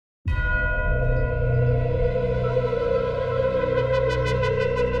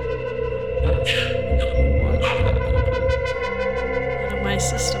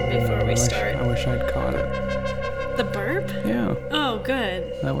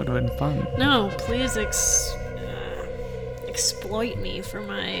good. That would have been fun. No, please exploit me for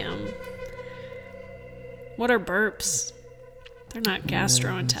my, what are burps? They're not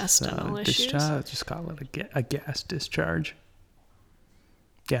gastrointestinal issues. Discharge. Just call it a gas discharge.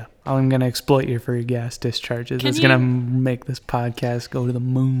 Yeah, I'm going to exploit you for your gas discharges. It's going to make this podcast go to the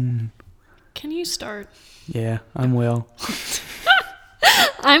moon. Can you start? Yeah, I'm Will.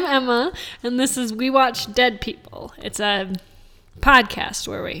 I'm Emma, and this is We Watch Dead People. It's a podcast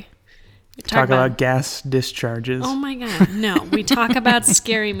where we talk about gas discharges. Oh my God, no. We talk about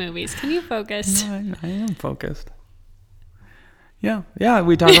scary movies. Can you focus? No, I am focused. Yeah,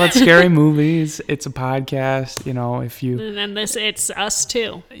 we talk about scary movies. It's a podcast, if you... And then it's us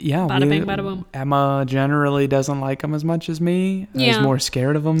too. Yeah. Bada bing, bada boom. Emma generally doesn't like them as much as me. Yeah. Is more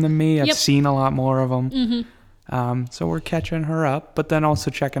scared of them than me. I've seen a lot more of them. Mm-hmm. So we're catching her up, but then also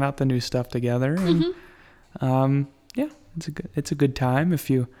checking out the new stuff together. And, it's a good time.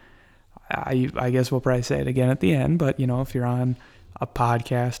 If you... I guess we'll probably say it again at the end, but, if you're on a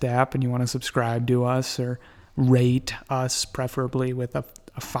podcast app and you want to subscribe to us or... rate us, preferably with a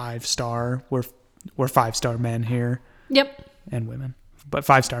 5-star. We're 5-star men here. Yep. And women, but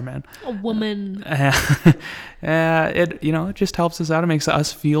 5-star men. A woman. It just helps us out. It makes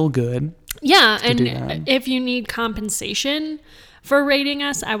us feel good. Yeah, and if you need compensation for rating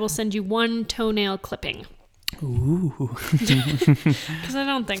us, I will send you 1 toenail clipping. Ooh. Because I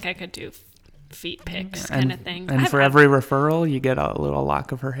don't think I could do feet pics kind of thing. And for every referral, you get a little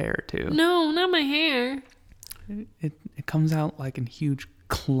lock of her hair too. No, not my hair. It comes out like in huge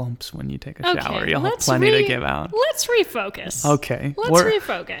clumps when you take a shower. You'll have Let's plenty to give out. Let's refocus. Okay. Let's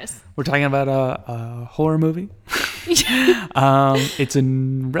refocus. We're talking about a horror movie. It's a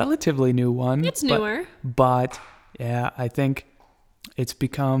relatively new one. It's newer. But yeah, I think it's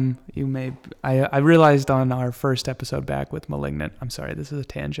become, I realized on our first episode back with Malignant, I'm sorry, this is a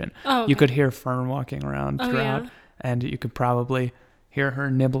tangent. Oh, okay. You could hear Fern walking around throughout, yeah. and you could probably hear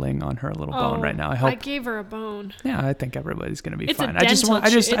her nibbling on her little bone right now. I gave her a bone. Yeah, I think everybody's going to be fine.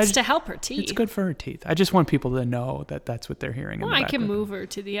 It's to help her teeth. It's good for her teeth. I just want people to know that that's what they're hearing. Well, I can move her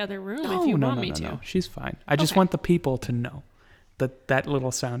to the other room if you want me to. No, she's fine. I just want the people to know that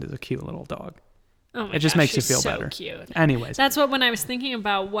little sound is a cute little dog. Oh my It just gosh, makes you feel so better. Cute. Anyways. That's when I was thinking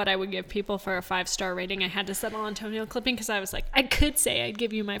about what I would give people for a 5-star rating, I had to settle on toenail clipping because I was like, I could say I'd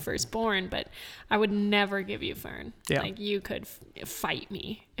give you my firstborn, but I would never give you Fern. Yeah. Like, you could fight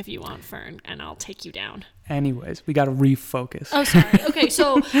me if you want Fern, and I'll take you down. Anyways, we got to refocus. Oh, sorry. Okay,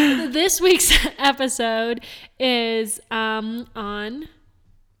 so this week's episode is on...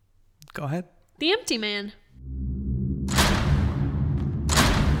 Go ahead. The Empty Man.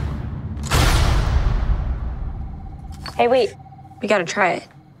 Hey, wait. We gotta try it.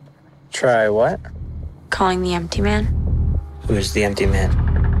 Try what? Calling the empty man. Who's the empty man?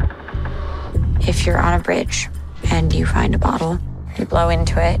 If you're on a bridge and you find a bottle, you blow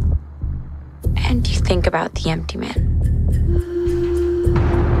into it, and you think about the empty man.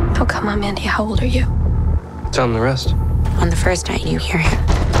 Oh, come on, Mandy. How old are you? Tell him the rest. On the first night, you hear him.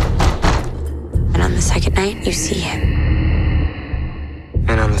 And on the second night, you see him.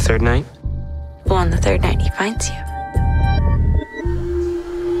 And on the third night? Well, on the third night, he finds you.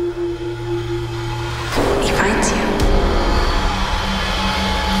 Finds you.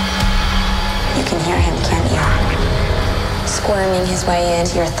 You can hear him, can't you? Squirming his way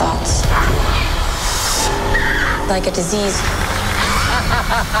into your thoughts. Like a disease.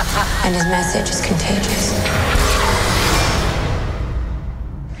 And his message is contagious.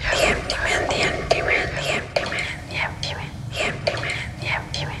 The empty man, the empty man, the empty man, the empty man, the empty man, the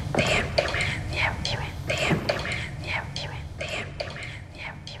empty man, the empty man, the empty man, the empty man, the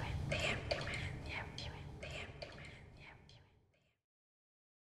empty man, the empty man, the empty man, the empty man.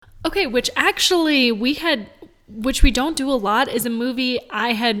 Okay, which we don't do a lot, is a movie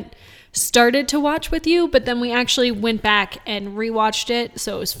I had started to watch with you, but then we actually went back and rewatched it,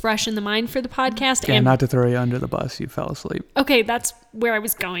 so it was fresh in the mind for the podcast. Yeah, not to throw you under the bus, you fell asleep. Okay, that's where I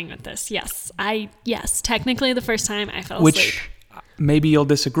was going with this. Yes, technically the first time I fell asleep. Which, maybe you'll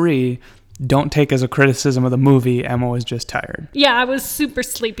disagree, don't take as a criticism of the movie. Emma was just tired. Yeah, I was super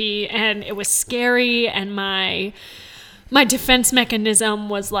sleepy, and it was scary, and my defense mechanism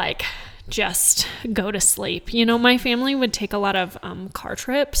was like, just go to sleep. My family would take a lot of car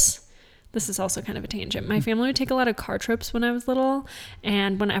trips. This is also kind of a tangent. My family would take a lot of car trips when I was little,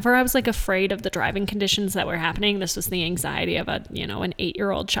 and whenever I was like afraid of the driving conditions that were happening, this was the anxiety of an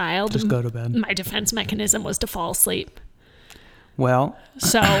 8-year-old child. Just go to bed. My defense mechanism was to fall asleep. Well,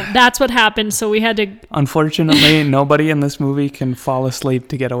 so that's what happened. So we had to. Unfortunately, nobody in this movie can fall asleep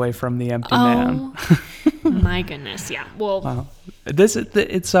to get away from the empty man. My goodness, yeah. Well,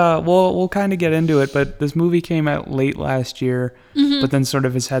 We'll kind of get into it, but this movie came out late last year, but then sort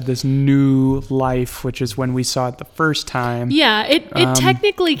of has had this new life, which is when we saw it the first time. Yeah, it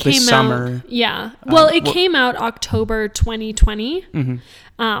technically came this summer. out. Yeah, well, it came out October 2020.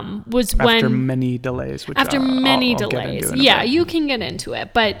 Was After when many delays. Which after many I'll get delays. into in a Yeah, bit. you can get into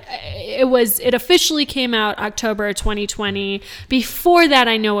it, but it officially came out October 2020. Before that,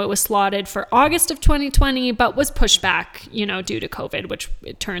 I know it was slotted for August of 2020, but was pushed back, due to COVID, which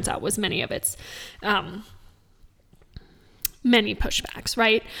it turns out was many of its many pushbacks,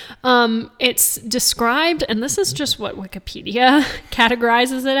 right? It's described, and this is just what Wikipedia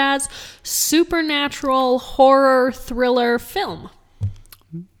categorizes it as, supernatural horror thriller film.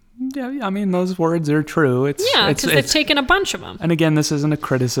 Yeah, I mean, those words are true. Because they've taken a bunch of them. And again, this isn't a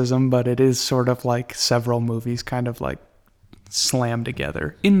criticism, but it is sort of like several movies kind of like slammed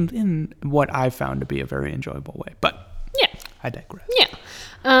together in what I found to be a very enjoyable way. But Yeah. I digress. Yeah.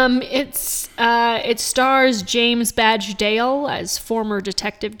 It stars James Badge Dale as former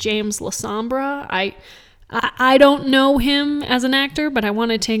Detective James Lasombra. I don't know him as an actor, but I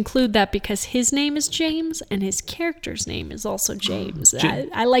wanted to include that because his name is James and his character's name is also James.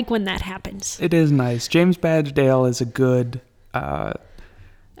 I like when that happens. It is nice. James Badge Dale is a good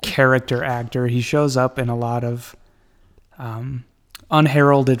character actor. He shows up in a lot of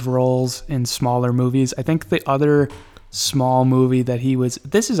unheralded roles in smaller movies. I think the other small movie that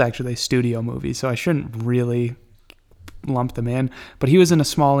this is actually a studio movie, so I shouldn't really lump them in, but he was in a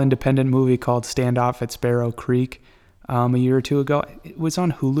small independent movie called Standoff at Sparrow Creek a year or two ago. It was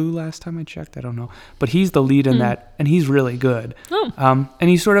on Hulu last time I checked. I don't know, but he's the lead in that, and he's really good. And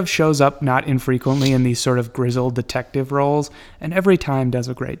he sort of shows up not infrequently in these sort of grizzled detective roles, and every time does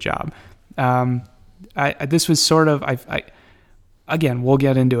a great job. This was sort of again, we'll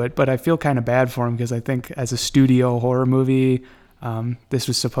get into it, but I feel kind of bad for him because I think as a studio horror movie, this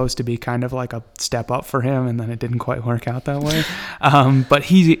was supposed to be kind of like a step up for him, and then it didn't quite work out that way. But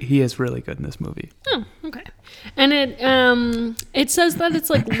he is really good in this movie. Oh, okay. And it says that it's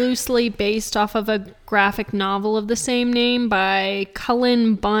like loosely based off of a graphic novel of the same name by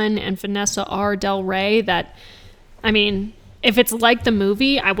Cullen Bunn and Vanessa R. Del Rey. That, I mean, if it's like the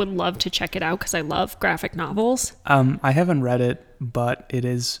movie, I would love to check it out because I love graphic novels. I haven't read it, but it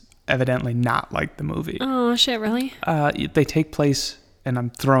is evidently not like the movie. Oh, shit, really? They take place, and I'm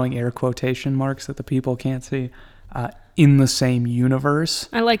throwing air quotation marks that the people can't see, in the same universe.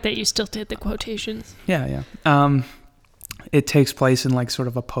 I like that you still did the quotations. Yeah. It takes place in like sort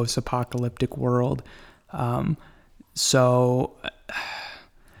of a post-apocalyptic world.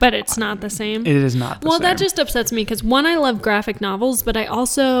 But it's not the same. It is not the same. Well, that just upsets me because, one, I love graphic novels, but I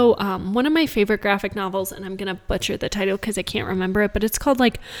also, one of my favorite graphic novels, and I'm going to butcher the title because I can't remember it, but it's called I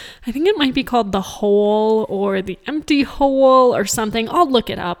think it might be called The Hole or The Empty Hole or something. I'll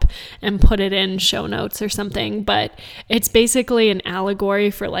look it up and put it in show notes or something, but it's basically an allegory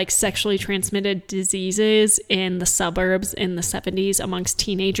for like sexually transmitted diseases in the suburbs in the 70s amongst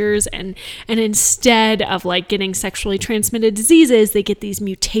teenagers. And instead of like getting sexually transmitted diseases, they get these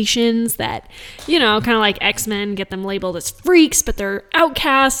mutations that, kind of like X-Men, get them labeled as freaks, but they're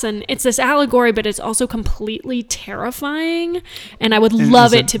outcasts, and it's this allegory, but it's also completely terrifying, and I would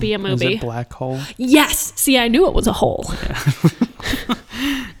love it to be a movie. Is it Black Hole? Yes. See, I knew it was a hole.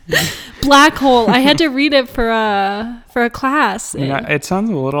 Yeah. Black Hole. I had to read it for a class. It sounds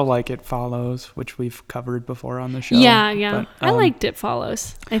a little like It Follows, which we've covered before on the show. Yeah. But, I liked It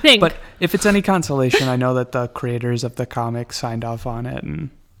Follows, I think. But if it's any consolation, I know that the creators of the comic signed off on it and,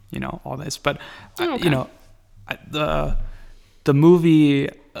 all this. But, okay. The movie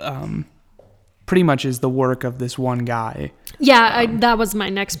pretty much is the work of this one guy. Yeah, that was my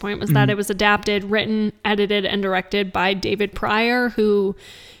next point, was that it was adapted, written, edited, and directed by David Pryor, who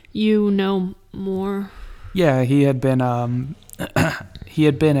you know more. Yeah, he had been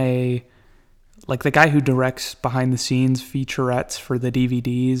like the guy who directs behind the scenes featurettes for the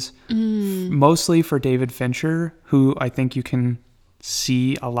DVDs, mostly for David Fincher, who I think you can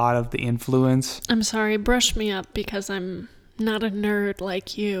see a lot of the influence. I'm sorry, brush me up because I'm not a nerd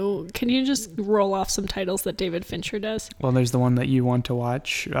like you. Can you just roll off some titles that David Fincher does? Well, there's the one that you want to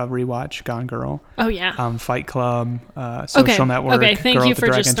rewatch, Gone Girl. Oh, yeah. Fight Club, Social Network. Okay, thank Girl you with the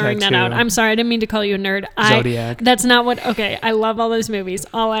for just Dragon throwing that Tattoo, out. I'm sorry, I didn't mean to call you a nerd. Zodiac. That's not what... Okay, I love all those movies.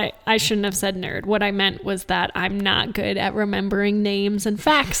 I shouldn't have said nerd. What I meant was that I'm not good at remembering names and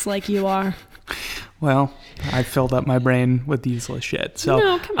facts like you are. Well, I filled up my brain with useless shit. So,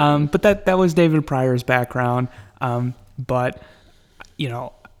 no, come on. But that was David Pryor's background. But,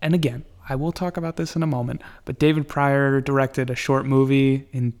 and again, I will talk about this in a moment, but David Pryor directed a short movie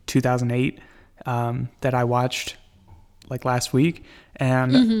in 2008 that I watched like last week,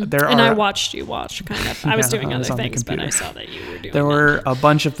 and there And are I watched you watch, kind of. I was Yeah, doing I was other on the things, but I computer. saw that you were doing there that. were a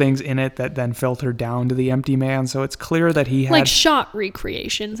bunch of things in it that then filtered down to the Empty Man. So it's clear that he had Like shot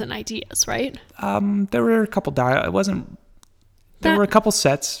recreations and ideas, right? there were a couple it wasn't. There That- were a couple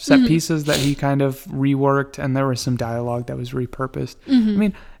set pieces that he kind of reworked, and there was some dialogue that was repurposed. I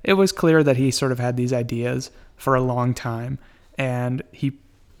mean, it was clear that he sort of had these ideas for a long time, and he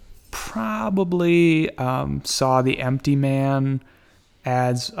probably saw the Empty Man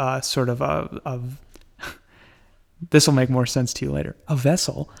as sort of a this will make more sense to you later, a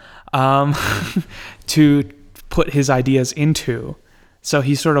vessel to put his ideas into. So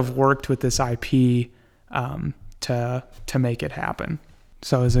he sort of worked with this IP to make it happen.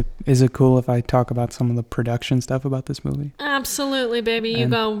 So is it cool if I talk about some of the production stuff about this movie? Absolutely, baby. You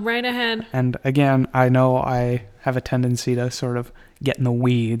And- go right ahead. And again, I know I have a tendency to sort of get in the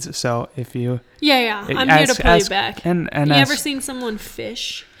weeds. So if you Yeah. I'm here to pull you back. and you ask- ever seen someone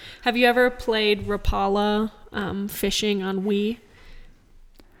fish? Have you ever played Rapala fishing on Wii?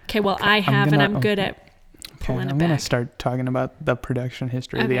 Okay, well, I have, and I'm good at Okay, pulling I'm it going to back. start talking about the production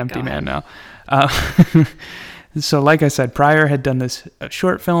history of The Okay, Empty go Man now. So like I said, Pryor had done this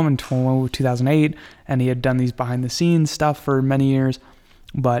short film in 2008, and he had done these behind-the-scenes stuff for many years.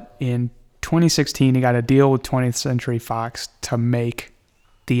 But in 2016, he got a deal with 20th Century Fox to make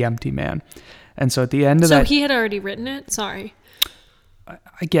The Empty Man. And so at the end of So that, he had already written it? Sorry.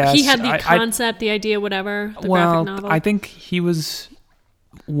 I guess... He had the I- concept, the idea, whatever, the well, graphic novel. I think he was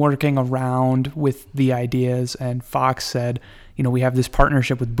working around with the ideas, and Fox said, we have this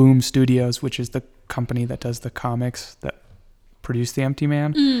partnership with Boom Studios, which is the company that does the comics that produce The Empty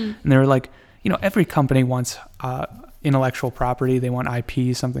Man. And they were like, every company wants intellectual property. They want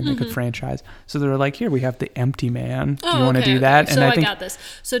IP, something they could franchise. So they were like, here, we have The Empty Man. Do you want to do that? So And I think got this.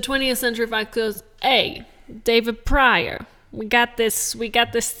 So 20th Century Fox goes, hey, David Pryor, we got this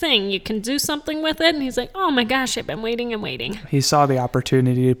thing. You can do something with it? And he's like, oh my gosh, I've been waiting and waiting. he saw the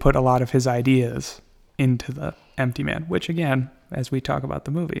opportunity to put a lot of his ideas into The Empty Man, which again, as we talk about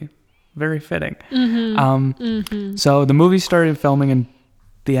the movie, very fitting. So the movie started filming in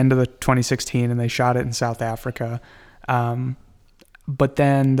the end of 2016, and they shot it in South Africa. But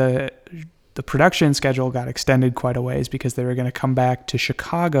then the production schedule got extended quite a ways because they were going to come back to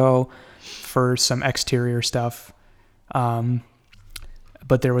Chicago for some exterior stuff. But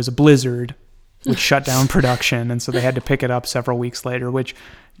there was a blizzard which shut down production, and so they had to pick it up several weeks later, which,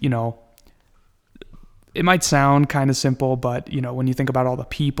 it might sound kind of simple, but, when you think about all the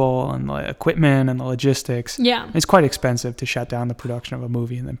people and the equipment and the logistics, Yeah. it's quite expensive to shut down the production of a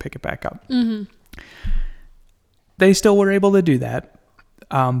movie and then pick it back up. They still were able to do that.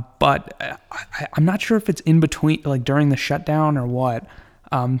 But I'm not sure if it's in between, like during the shutdown or what.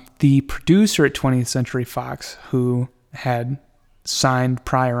 The producer at 20th Century Fox, who had signed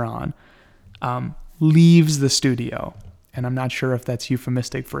Pryor on, leaves the studio. And I'm not sure if that's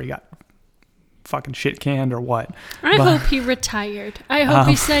euphemistic for he got fucking shit canned or what. I But- hope he retired. I hope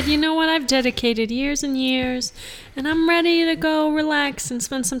he said, you know what, I've dedicated years and years, and I'm ready to go relax and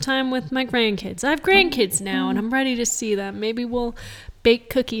spend some time with my grandkids. I have grandkids now, and I'm ready to see them. Maybe we'll bake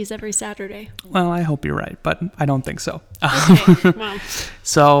cookies every Saturday. Well, I hope you're right, but I don't think so. Okay, well,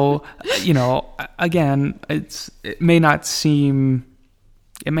 So, again, it may not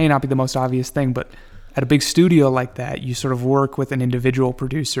be the most obvious thing, but at a big studio like that, you sort of work with an individual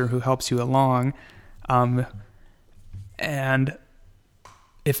producer who helps you along. And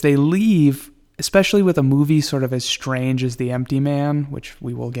if they leave, especially with a movie sort of as strange as The Empty Man, which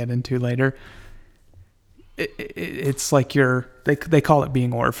we will get into later, it's like they call it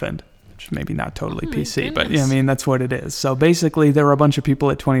being orphaned, which is maybe not totally PC, but goodness. that's what it is. So basically there were a bunch of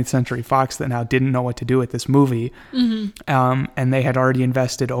people at 20th Century Fox that now didn't know what to do with this movie. And they had already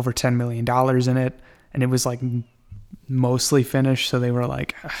invested over $10 million in it, and it was like mostly finished. So they were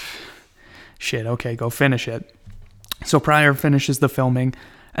like, shit, okay, go finish it. So Pryor finishes the filming,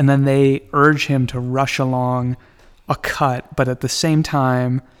 and then they urge him to rush along a cut, but at the same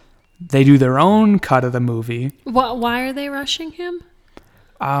time, they do their own cut of the movie. why are they rushing him?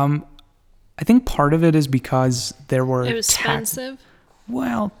 I think part of it is because there were... It was expensive.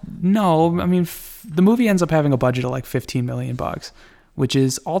 Well, no. I mean, the movie ends up having a budget of like $15 million, which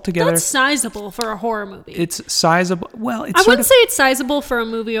is altogether... That's sizable for a horror movie. It's sizable. Well, it's I sort wouldn't of... say it's sizable for a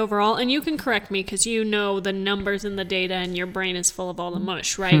movie overall, and you can correct me because you know the numbers and the data and your brain is full of all the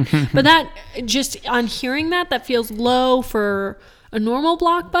mush, right? But that, just on hearing that feels low for a normal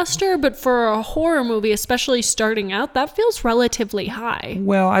blockbuster, but for a horror movie, especially starting out, that feels relatively high.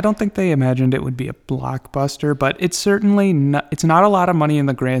 Well, I don't think they imagined it would be a blockbuster, but it's certainly not, it's not a lot of money in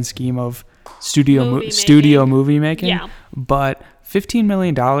the grand scheme of studio movie making. Yeah. But $15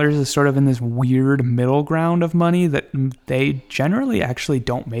 million is sort of in this weird middle ground of money that they generally actually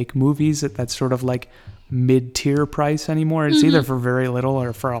don't make movies at that sort of like mid-tier price anymore. It's either for very little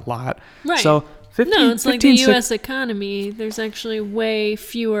or for a lot. Right. So 15, No, it's like the 15, U.S. economy. There's actually way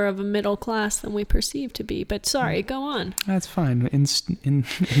fewer of a middle class than we perceive to be. But sorry, go on. That's fine.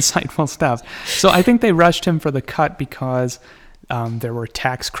 Insightful stuff. So I think they rushed him for the cut because there were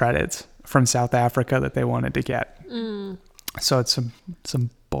tax credits from South Africa that they wanted to get. So it's some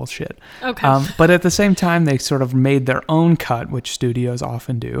bullshit. Okay. But at the same time, they sort of made their own cut, which studios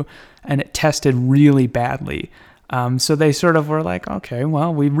often do, and it tested really badly. So they sort of were like, okay,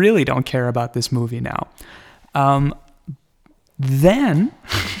 well, we really don't care about this movie now. Then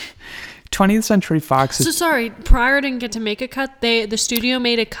 20th Century Fox... So sorry, Pryor didn't get to make a cut. The studio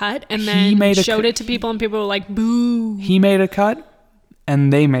made a cut and then showed it to people, and people were like, boo. He made a cut,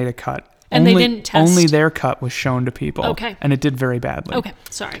 and they made a cut. And they didn't test? Only their cut was shown to people. Okay. And it did very badly. Okay,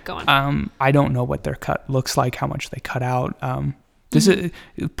 sorry, go on. I don't know what their cut looks like, how much they cut out. This is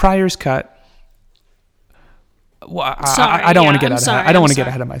Pryor's cut. Well, Sorry, I don't want to get sorry.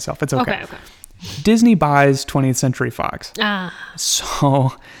 ahead of myself. It's okay. Okay. Disney buys 20th Century Fox. Ah.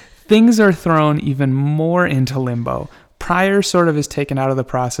 So things are thrown even more into limbo. Pryor sort of is taken out of the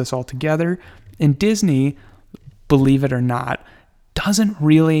process altogether, and Disney, believe it or not, doesn't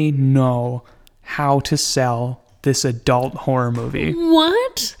really know how to sell this adult horror movie.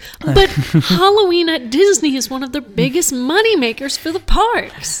 What? But Halloween at Disney is one of the biggest money makers for the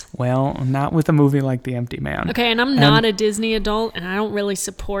parks. Well, not with a movie like The Empty Man. Okay, and I'm not a Disney adult, and I don't really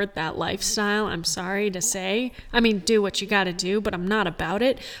support that lifestyle. I'm sorry to say. I mean, do what you gotta do, but I'm not about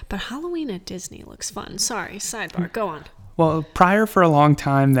it. But Halloween at Disney looks fun. Sorry, sidebar, go on. Well, Pryor for a long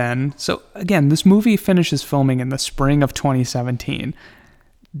time then. So again, this movie finishes filming in the spring of 2017.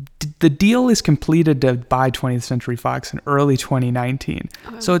 The deal is completed to buy 20th Century Fox in early 2019.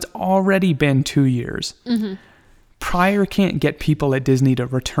 So it's already been 2 years. Pryor can't get people at Disney to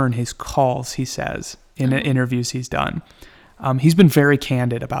return his calls, he says, in interviews he's done. He's been very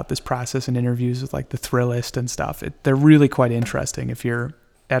candid about this process in interviews with like the Thrillist and stuff. They're really quite interesting if you're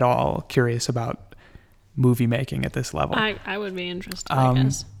at all curious about movie making at this level. I would be interested, I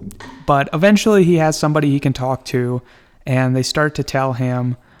guess. But eventually he has somebody he can talk to, and they start to tell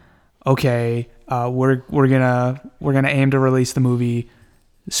him, okay, we're gonna aim to release the movie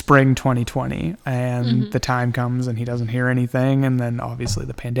spring 2020, and the time comes and he doesn't hear anything, and then obviously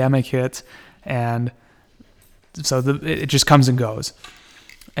the pandemic hits, and so it just comes and goes.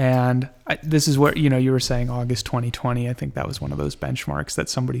 And this is where, you were saying August 2020. I think that was one of those benchmarks that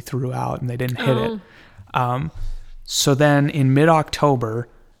somebody threw out and they didn't hit it. So then in mid-October,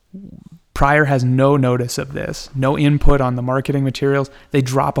 Pryor has no notice of this, no input on the marketing materials. They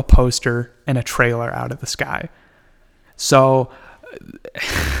drop a poster and a trailer out of the sky. So,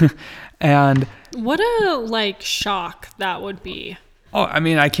 and what a shock that would be. Oh, I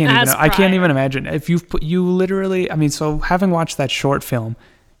mean, I can't even imagine. If you literally, I mean, so having watched that short film,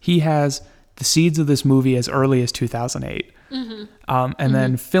 he has the seeds of this movie as early as 2008. And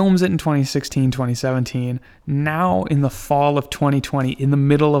then films it in 2016, 2017. Now in the fall of 2020, in the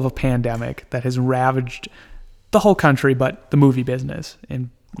middle of a pandemic that has ravaged the whole country, but the movie business.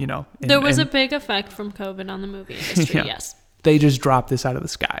 There was a big effect from COVID on the movie industry, yes. They just dropped this out of the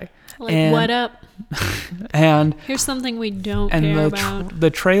sky. What up? And here's something we don't care about. The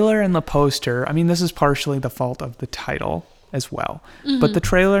trailer and the poster, I mean, this is partially the fault of the title as well. But the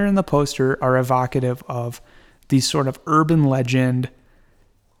trailer and the poster are evocative of these sort of urban legend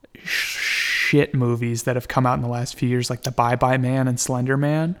shit movies that have come out in the last few years, like The Bye-Bye Man and Slender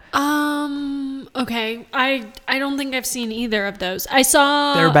Man. Okay. I don't think I've seen either of those.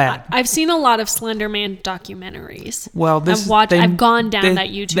 They're bad. I've seen a lot of Slender Man documentaries. Well, I've gone down that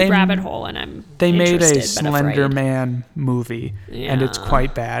YouTube rabbit hole, and they made a Slender Man movie, and it's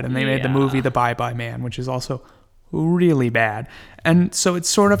quite bad. And they made the movie The Bye-Bye Man, which is also really bad. And so it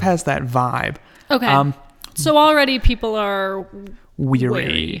sort of has that vibe. Okay. So already people are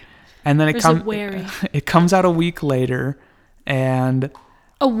weary. And then it comes out a week later, and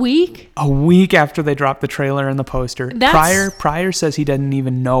a week after they dropped the trailer and the poster. Pryor says he didn't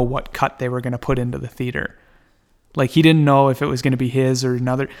even know what cut they were going to put into the theater. Like, he didn't know if it was going to be his or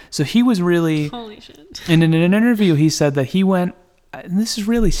another. So he was really, holy shit. And in an interview he said that he went, and this is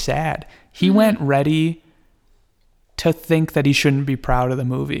really sad, he went ready to think that he shouldn't be proud of the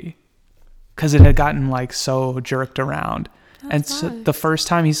movie because it had gotten so jerked around. And so the first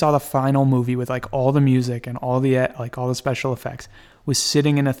time he saw the final movie with all the music and all the all the special effects was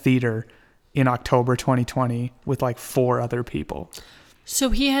sitting in a theater in October 2020 with 4 other people. So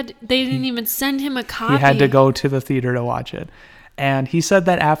they didn't even send him a copy. He had to go to the theater to watch it. And he said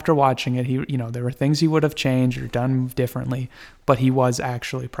that after watching it, there were things he would have changed or done differently, but he was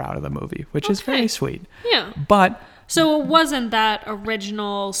actually proud of the movie, which is very sweet. Yeah. But so it wasn't that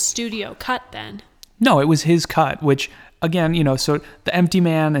original studio cut then? no, it was his cut, which again, so The Empty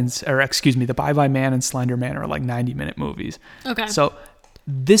Man the Bye Bye Man and Slender Man are like 90-minute movies. Okay. So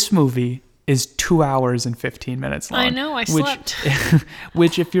this movie is 2 hours and 15 minutes long. I know, I slept.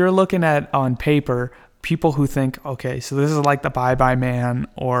 Which if you're looking at on paper, people who think, okay, so this is like The Bye Bye Man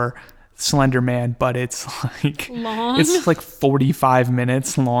or Slender Man, but it's like long. It's like 45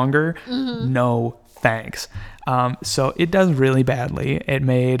 minutes longer. Mm-hmm. No thanks. So it does really badly. It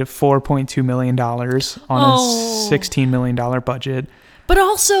made $4.2 million on a $16 million budget. But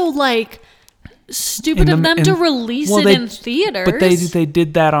also, like, stupid of them to release it in theaters. But they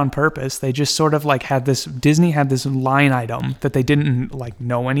did that on purpose. They just sort of like Disney had this line item that they didn't like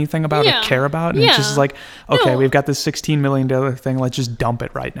know anything about or care about. And it's just like, okay, we've got this $16 million thing. Let's just dump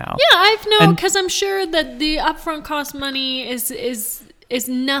it right now. Yeah, because I'm sure that the upfront cost money is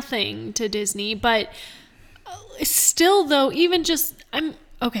nothing to Disney, but still though, even just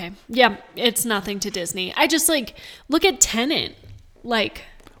it's nothing to Disney. I just like look at Tenet, like.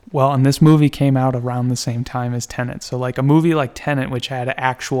 Well, and this movie came out around the same time as Tenet. So like a movie like Tenet, which had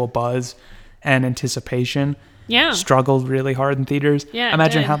actual buzz and anticipation, struggled really hard in theaters. Yeah,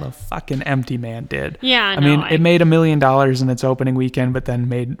 imagine how the fucking Empty Man did. Yeah, I mean, it made $1 million in its opening weekend, but then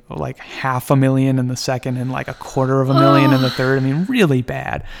made like $500,000 in the second and like $250,000 in the third. I mean, really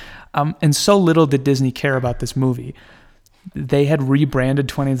bad. And so little did Disney care about this movie. They had rebranded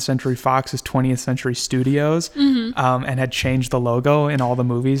 20th Century Fox as 20th Century Studios, and had changed the logo in all the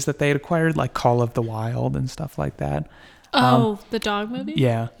movies that they had acquired, like Call of the Wild and stuff like that. The dog movie?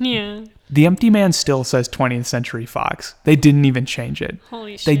 Yeah. Yeah. The Empty Man still says 20th Century Fox. They didn't even change it.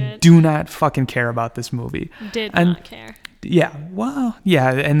 Holy shit. They do not fucking care about this movie. Did not care. Yeah. Well,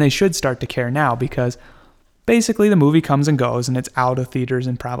 yeah, and they should start to care now because basically the movie comes and goes and it's out of theaters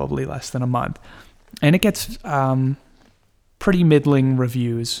in probably less than a month. And it gets pretty middling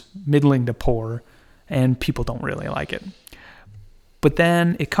reviews, middling to poor, and people don't really like it. But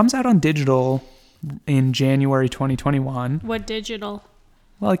then it comes out on digital in January 2021. What digital?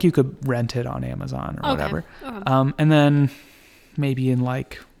 Well, like you could rent it on Amazon or whatever. Okay. And then maybe in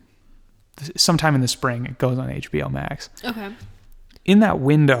like sometime in the spring, it goes on HBO Max. Okay. In that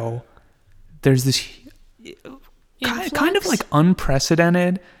window, there's this kind of like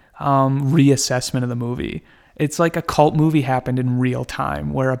unprecedented reassessment of the movie. It's like a cult movie happened in real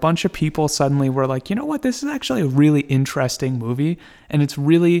time where a bunch of people suddenly were like, you know what, this is actually a really interesting movie. And it's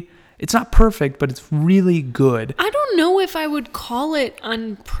not perfect, but it's really good. I don't know if I would call it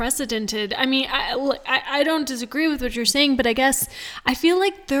unprecedented. I mean, I don't disagree with what you're saying, but I guess I feel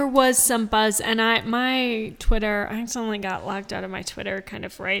like there was some buzz, and my Twitter, I accidentally got locked out of my Twitter kind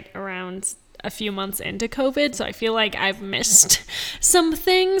of right around a few months into COVID, so I feel like I've missed some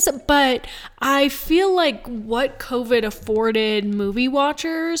things, but I feel like what COVID afforded movie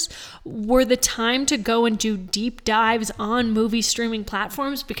watchers were the time to go and do deep dives on movie streaming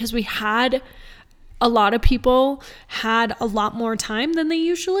platforms, because a lot of people had a lot more time than they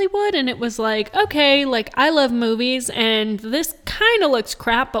usually would, and it was like, okay, like I love movies and this kind of looks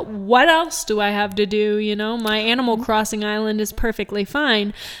crap, but what else do I have to do? My Animal Crossing island is perfectly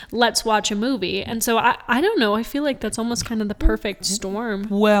fine. Let's watch a movie. And so I don't know, I feel like that's almost kind of the perfect storm.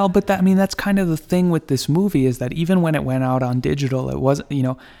 Well, but that's kind of the thing with this movie, is that even when it went out on digital, it wasn't,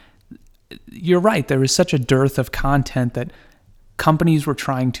 you're right, there was such a dearth of content that companies were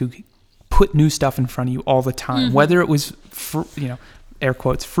trying to put new stuff in front of you all the time, whether it was, air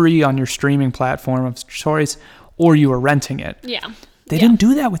quotes, free on your streaming platform of choice, or you were renting it. Yeah. They didn't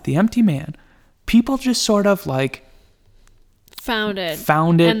do that with The Empty Man. People just sort of like found it,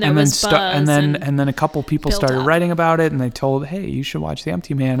 and then a couple people started writing about it, and they told, hey, you should watch The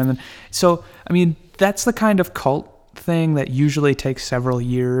Empty Man. And then, so, I mean, that's the kind of cult thing that usually takes several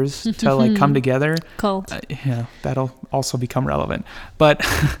years to like come together. Cult. That'll also become relevant. But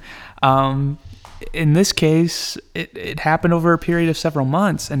in this case, it happened over a period of several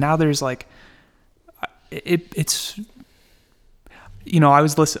months, and now there's like, it's, I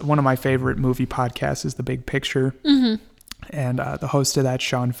was listening, one of my favorite movie podcasts is The Big Picture. And the host of that,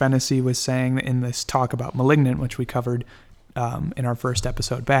 Sean Fennessy, was saying in this talk about Malignant, which we covered in our first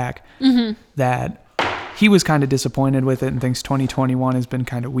episode back, that he was kind of disappointed with it and thinks 2021 has been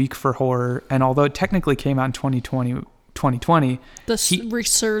kind of weak for horror. And although it technically came out in 2020,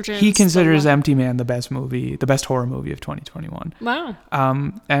 resurgence. He considers Empty Man the best horror movie of 2021. Wow.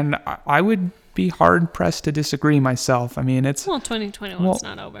 And I would be hard pressed to disagree myself. I mean, it's Well, 2021's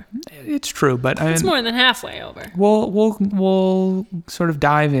not over. it's true, but It's more than halfway over. we'll sort of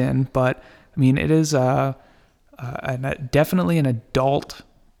dive in. But I mean, it is definitely an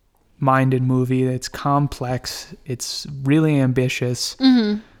adult-minded movie. It's complex. It's really ambitious,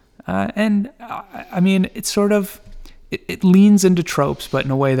 and I mean, it's sort of. It leans into tropes, but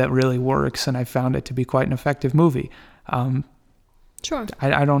in a way that really works, and I found it to be quite an effective movie. Sure.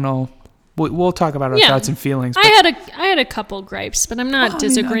 I don't know. We'll talk about our thoughts and feelings. But I had a couple gripes, but I'm not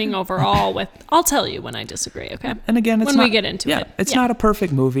disagreeing overall with. I'll tell you when I disagree. Okay. And again, it's when not, we get into it. It's not a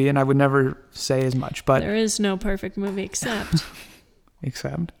perfect movie, and I would never say as much. But There is no perfect movie except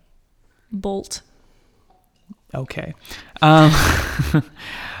Bolt. Okay, but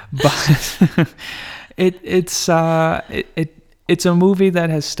it's a movie that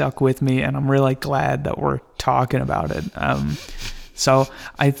has stuck with me, and I'm really glad that we're talking about it. So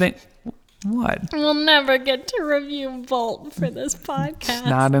I think what We'll never get to review Bolt for this podcast.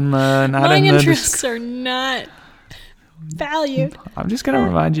 not in My the interests are not valued. I'm just gonna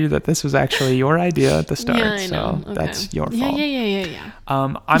remind you that this was actually your idea at the start, Yeah, I know. so Okay. that's your fault. Yeah.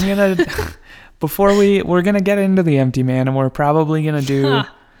 I'm gonna before we're gonna get into The Empty Man, and we're probably gonna do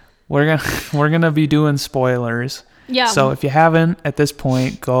we're gonna be doing spoilers. Yeah. So if you haven't at this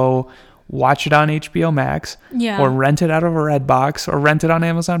point, go watch it on HBO Max, Yeah. or rent it out of a Redbox, or rent it on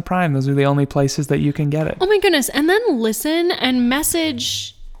Amazon Prime. Those are the only places that you can get it. Oh my goodness. And then listen and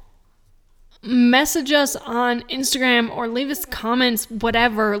message us on Instagram or leave us comments,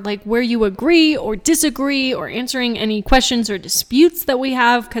 whatever, like where you agree or disagree or answering any questions or disputes that we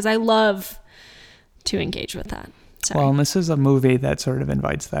have, because I love to engage with that. Sorry. Well, and this is a movie that sort of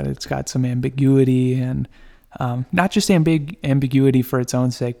invites that. It's got some ambiguity, and not just ambiguity for its own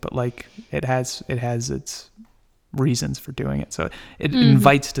sake, but like it has its reasons for doing it. So it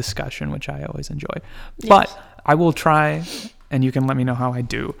invites discussion, which I always enjoy. Yes. But I will try, and you can let me know how I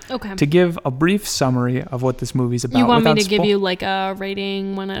do, Okay. to give a brief summary of what this movie's about. You want me without to give you like a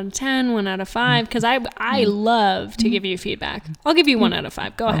rating 1 out of 10, 1 out of 5? Because I love to give you feedback. I'll give you 1 out of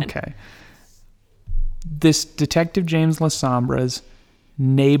 5. Go ahead. Okay. This Detective James Lasombra's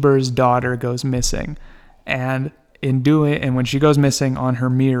neighbor's daughter goes missing, and when she goes missing, on her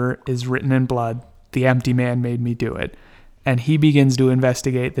mirror is written in blood, "The empty man made me do it," and he begins to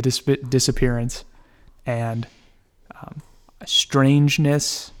investigate the disappearance, and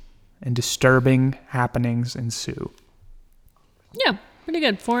strangeness and disturbing happenings ensue. Yeah, pretty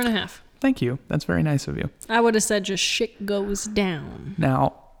good. 4.5. Thank you. That's very nice of you. I would have said just shit goes down.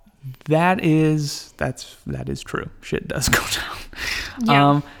 Now, that is true. Shit does go down.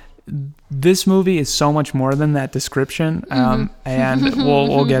 Yeah. This movie is so much more than that description, and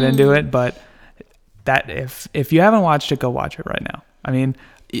we'll get into it. But that if you haven't watched it, go watch it right now. I mean,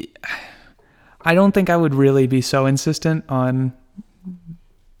 I don't think I would really be so insistent on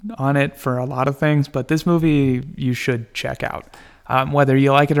it for a lot of things, but this movie you should check out. Whether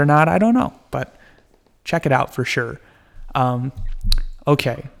you like it or not, I don't know, but check it out for sure.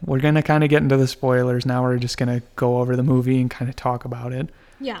 Okay, we're going to kind of get into the spoilers now. We're just going to go over the movie and kind of talk about it.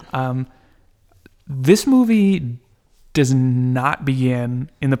 Yeah. This movie does not begin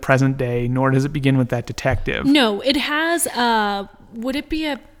in the present day, nor does it begin with that detective. No, it has would it be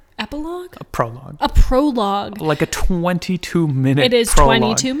a epilogue? A prologue. A prologue. Like a 22-minute It is prologue.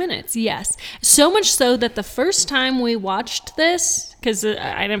 22 minutes, yes. So much so that the first time we watched this, because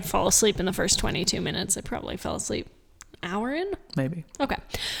I didn't fall asleep in the first 22 minutes. I probably fell asleep hour in? Maybe. Okay.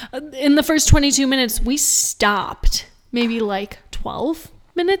 In the first 22 minutes, we stopped maybe like 12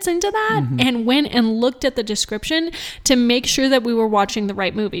 minutes into that and went and looked at the description to make sure that we were watching the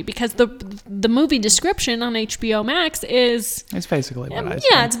right movie, because the movie description on HBO Max is It's basically what I said.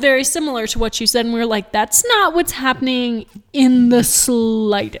 yeah, it's very similar to what you said, and we were like, that's not what's happening in the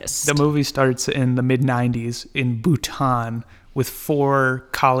slightest. The movie starts in the mid-90s in Bhutan with 4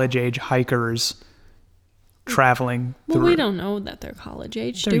 college-age hikers traveling Well, through. we don't know that they're college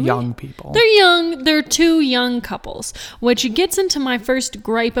age, They're do we? young people. They're young. They're 2 young couples, which gets into my first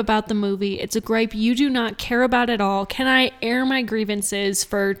gripe about the movie. It's a gripe you do not care about at all. Can I air my grievances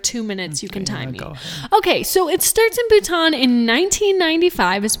for 2 minutes? You can time me. go ahead. Okay, so it starts in Bhutan in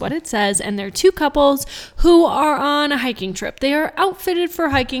 1995 is what it says, and they're 2 couples who are on a hiking trip. They are outfitted for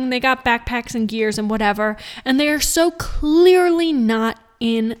hiking. They got backpacks and gears and whatever, and they are so clearly not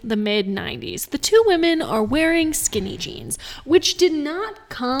in the mid-90s. The 2 women are wearing skinny jeans, which did not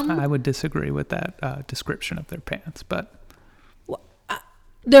come... I would disagree with that description of their pants, but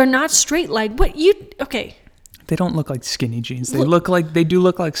They're not straight leg. What you... Okay. they don't look like skinny jeans. They do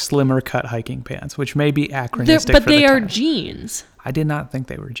look like slimmer cut hiking pants, which may be anachronistic But for the they are time. jeans. I did not think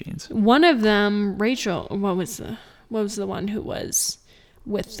they were jeans. One of them, Rachel, what was the one who was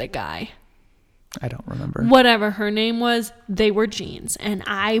with the guy? I don't remember. Whatever her name was, they were jeans. And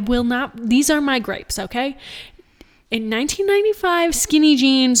I will not, these are my gripes, okay? In 1995, skinny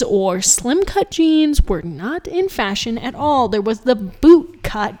jeans or slim cut jeans were not in fashion at all. There was the boot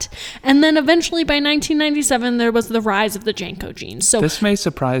cut. And then eventually by 1997, there was the rise of the Janko jeans. So This may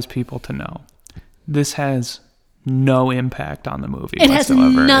surprise people to know. This has no impact on the movie it has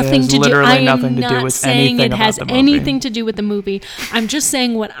whatsoever. nothing to do. Literally I am nothing to do not with saying anything it has about the movie. anything to do with the movie. I'm just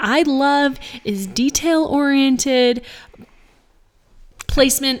saying what I love is detail-oriented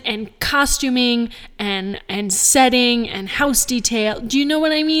placement and costuming and setting and house detail. Do you know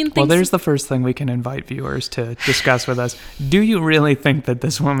what I mean? Well, there's the first thing we can invite viewers to discuss with us. Do you really think that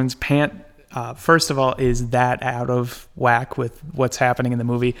this woman's pant, first of all, is that out of whack with what's happening in the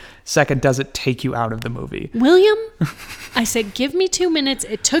movie? Second, does it take you out of the movie? William, I said, give me 2 minutes.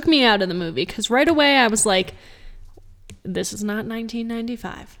 It took me out of the movie because right away I was like, this is not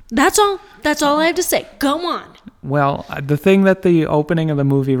 1995. That's all. That's all I have to say. Go on. Well, the thing that the opening of the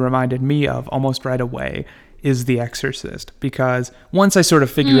movie reminded me of almost right away is The Exorcist, because once I sort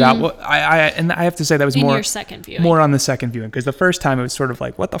of figured out what I have to say that was In more your second viewing. more on the second viewing, because the first time it was sort of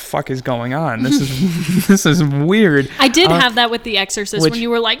like, what the fuck is going on? This is this is weird. I did have that with The Exorcist which- when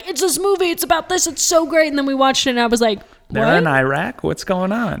you were like, it's this movie, it's about this, it's so great. And then we watched it and I was like, They're what? in Iraq. What's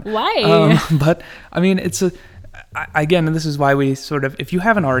going on? Why? But I mean, again, and this is why we sort of, if you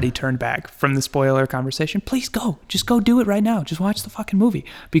haven't already turned back from the spoiler conversation, please just go do it right now. Just watch the fucking movie,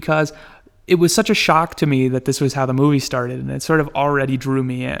 because it was such a shock to me that this was how the movie started, and it sort of already drew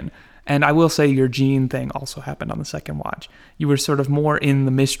me in. And I will say your Gene thing also happened on the second watch. You were sort of more in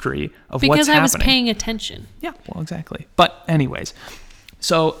the mystery of what's because I was happening. paying attention. Yeah, well, exactly. But anyways,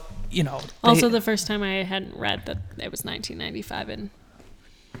 so, Also, the first time I hadn't read that it was 1995 and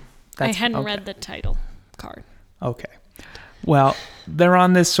I hadn't read the title card. Okay. Well, they're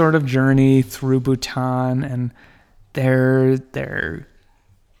on this sort of journey through Bhutan, and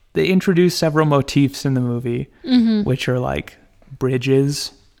they introduce several motifs in the movie, which are like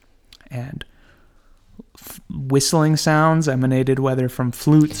bridges and whistling sounds emanated whether from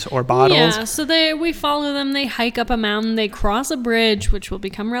flutes or bottles. Yeah, so we follow them. They hike up a mountain. They cross a bridge, which will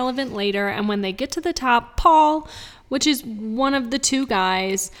become relevant later. And when they get to the top, Paul, which is one of the two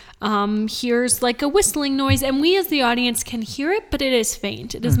guys, hears like a whistling noise. And we as the audience can hear it, but it is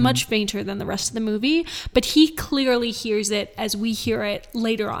faint. It is much fainter than the rest of the movie. But he clearly hears it as we hear it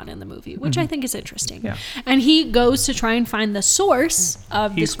later on in the movie, which I think is interesting. Yeah. And he goes to try and find the source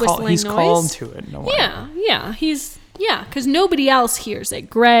of this whistling He's noise. called to it in a way. Yeah, because nobody else hears it.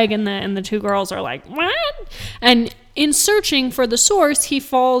 Greg and the two girls are like, what? And in searching for the source, he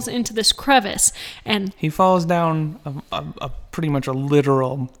falls into this crevice, and He falls down a pretty much a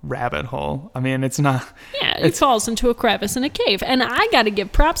literal rabbit hole. I mean, it's not... it falls into a crevice in a cave. And I got to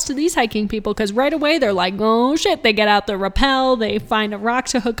give props to these hiking people, because right away they're like, oh shit, they get out the rappel, they find a rock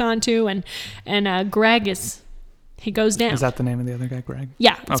to hook onto, and Greg he goes down. Is that the name of the other guy, Greg?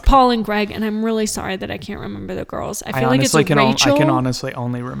 Yeah, it's Okay. Paul and Greg, and I'm really sorry that I can't remember the girls. I feel like it's Rachel. I can honestly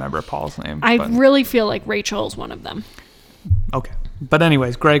only remember Paul's name. I but- really feel like Rachel's one of them. Okay. But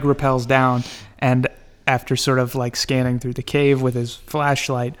anyways, Greg rappels down, and after sort of like scanning through the cave with his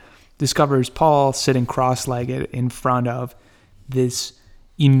flashlight, discovers Paul sitting cross-legged in front of this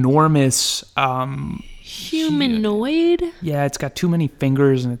enormous... Humanoid? yeah, it's got too many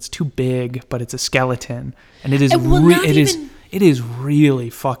fingers and it's too big, but it's a skeleton. And it is it is really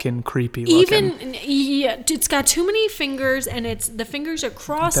fucking creepy looking. It's got too many fingers, and the fingers are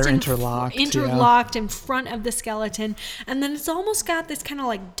crossed. They're and interlocked, in front of the skeleton, and then it's almost got this kind of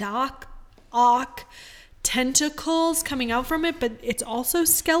like Doc-Ock tentacles coming out from it, but it's also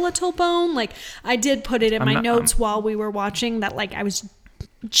skeletal bone. Like, I did put it in my notes while we were watching that, like, I was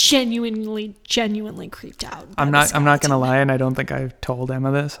genuinely creeped out. I'm not gonna lie, and I don't think I've told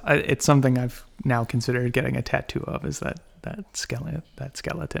Emma this. It's something I've now considered getting a tattoo of. Is that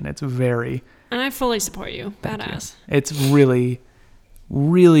skeleton? It's very. And I fully support you. Badass. It's really,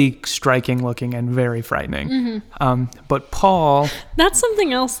 really striking looking and very frightening. But Paul, That's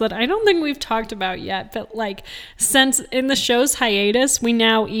something else that I don't think we've talked about yet, but like, since in the show's hiatus, we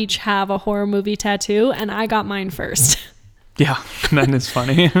now each have a horror movie tattoo, and I got mine first. yeah, that is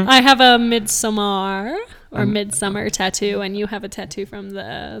funny. I have a Midsummer tattoo, and you have a tattoo from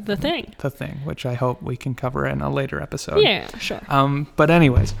the Thing. The Thing, which I hope we can cover in a later episode. Yeah, sure. But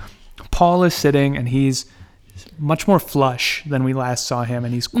anyways, Paul is sitting, and he's much more flush than we last saw him,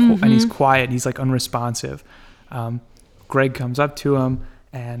 and he's and he's quiet. And he's like unresponsive. Greg comes up to him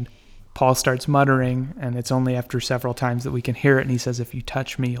and Paul starts muttering, and it's only after several times that we can hear it, and he says, "If you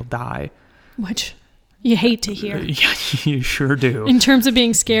touch me, you'll die." Which you hate to hear. Yeah, you sure do. In terms of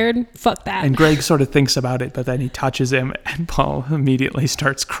being scared, fuck that. And Greg sort of thinks about it, but then he touches him, and Paul immediately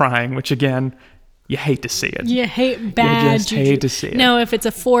starts crying, which again, you hate to see it. You hate bad You just juju. hate to see it. No, if it's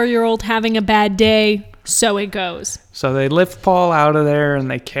a 4-year-old having a bad day, so it goes. So they lift Paul out of there, and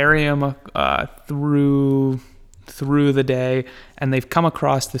they carry him through the day, and they've come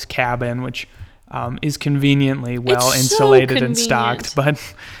across this cabin, which is conveniently well It's so insulated and convenient. stocked, but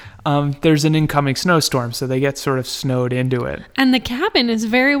there's an incoming snowstorm, so they get sort of snowed into it. And the cabin is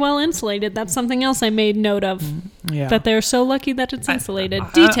very well insulated. That's something else I made note of. Yeah. That they're so lucky that it's insulated.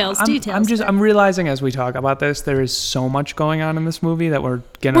 Details. I'm realizing as we talk about this, there is so much going on in this movie that we're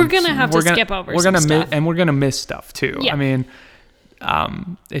gonna have to skip over We're some gonna stuff. and we're gonna miss stuff too. Yeah. I mean,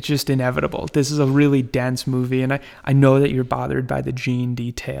 it's just inevitable. This is a really dense movie, and I know that you're bothered by the Jean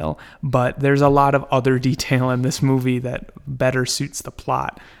detail, but there's a lot of other detail in this movie that better suits the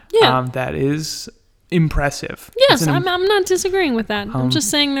plot. Yeah. That is impressive. Yes, It's an I'm not disagreeing with that. I'm just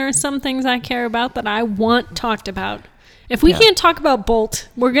saying there are some things I care about that I want talked about. If we can't talk about Bolt,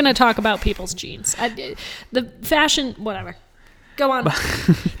 we're going to talk about people's jeans. The fashion, whatever. Go on.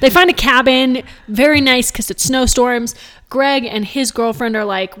 They find a cabin, very nice because it's snowstorms. Greg and his girlfriend are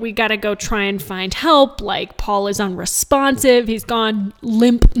like, we got to go try and find help. Like, Paul is unresponsive. He's gone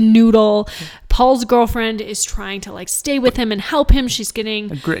limp noodle. Paul's girlfriend is trying to like stay with him and help him. She's getting...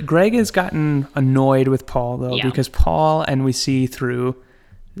 Greg has gotten annoyed with Paul though, Yeah. because Paul, and we see through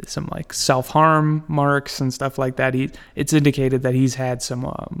some like self-harm marks and stuff like that, it's indicated that he's had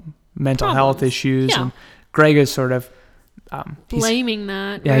some mental health Problems. issues, Yeah. and Greg is sort of blaming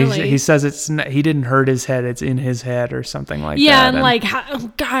that. yeah, really. he says he didn't hurt his head, it's in his head or something like that. Yeah, and like,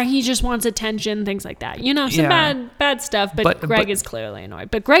 God, he just wants attention, things like that. You know, some Yeah. bad stuff, but Greg is clearly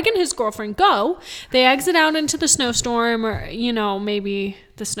annoyed. But Greg and his girlfriend go. They exit out into the snowstorm, or, you know, maybe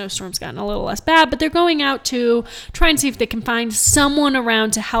the snowstorm's gotten a little less bad, but they're going out to try and see if they can find someone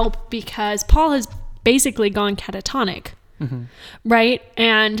around to help because Paul has basically gone catatonic. Right?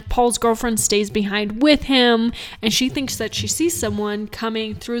 And Paul's girlfriend stays behind with him, and she thinks that she sees someone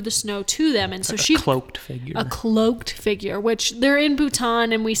coming through the snow to them. And so a she cloaked figure. a cloaked figure, which they're in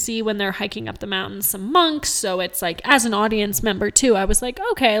Bhutan, and we see when they're hiking up the mountains some monks. So it's like, as an audience member too, I was like,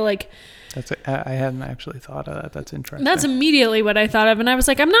 okay, like I hadn't actually thought of that. That's interesting. that's immediately what I thought of. And I was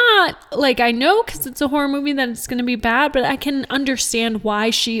like, I'm not like, I know because it's a horror movie that it's going to be bad, but I can understand why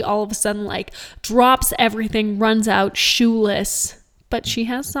she all of a sudden like drops everything, runs out shoeless, but she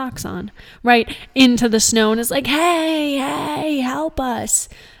has socks on, right, into the snow and is like, hey, help us.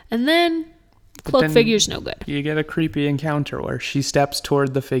 And then cloak then figure's no good. You get a creepy encounter where she steps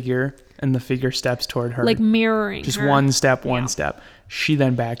toward the figure and the figure steps toward her. Like mirroring just her. one step. Yeah. She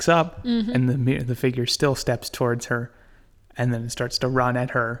then backs up, Mm-hmm. and the figure still steps towards her, and then it starts to run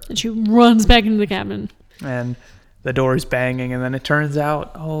at her, And she runs back into the cabin. and the door is banging, and then it turns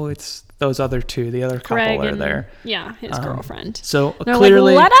out, oh, it's those other two, the other couple Greg are and there. Yeah, his girlfriend. So They're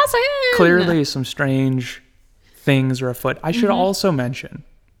clearly, like, let us in. clearly, some strange things are afoot. I should Mm-hmm. also mention,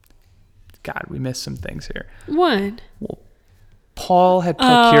 God, we missed some things here. What? Paul had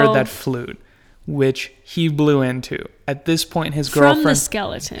procured Oh. that flute, which he blew into. At this point, his From the girlfriend,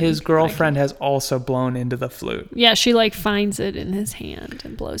 skeleton. his girlfriend has also blown into the flute. Yeah, she like finds it in his hand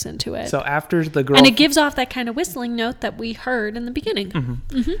and blows into it. So after the girl, and it gives off that kind of whistling note that we heard in the beginning.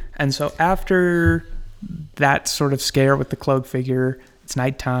 Mm-hmm. And so after that sort of scare with the cloak figure, it's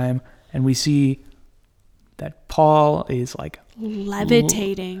nighttime, and we see that Paul is like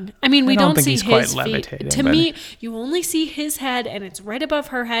Levitating. I mean, we I don't don't think see he's quite his feet. levitating, To but- me, you only see his head, and it's right above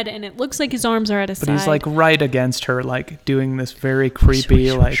her head, and it looks like his arms are at his but side. he's like right against her, like doing this very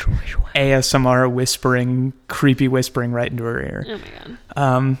creepy, like ASMR whispering, creepy whispering right into her ear. Oh my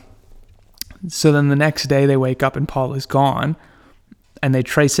god. So then the next day they wake up and Paul is gone, and they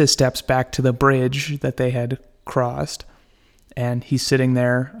trace his steps back to the bridge that they had crossed, and he's sitting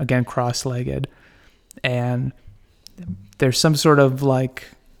there again cross-legged, and there's some sort of like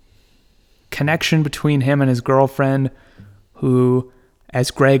connection between him and his girlfriend, who,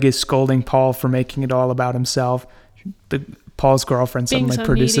 as Greg is scolding Paul for making it all about himself, Paul's girlfriend Being suddenly so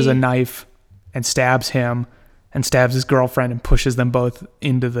produces a needy. knife and stabs him and stabs his girlfriend and pushes them both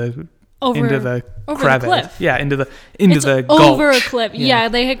into the Over crevice. the cliff. Yeah, into It's the over gulch. a cliff. Yeah,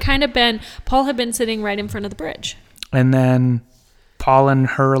 they had kind of been. Paul had been sitting right in front of the bridge. And then Paul and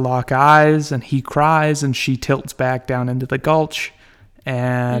her lock eyes, and he cries, and she tilts back down into the gulch,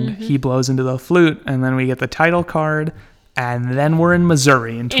 and Mm-hmm. he blows into the flute, and then we get the title card, and then we're in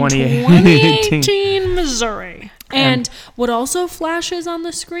Missouri in 2018. 2018, Missouri. And what also flashes on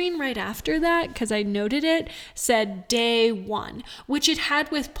the screen right after that, because I noted it, said day 1, which it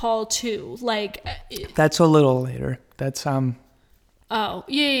had with Paul too. Like, That's a little later. That's oh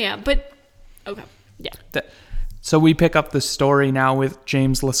yeah, but okay, yeah. So we pick up the story now with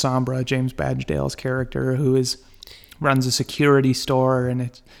James Lasombra, James Badgedale's character, who runs a security store,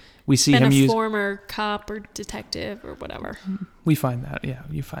 and we see And him a use. former cop or detective or whatever. We find that,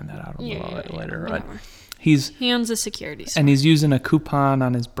 you find that out a little bit later. Right? Whatever. He owns a security store. and he's using a coupon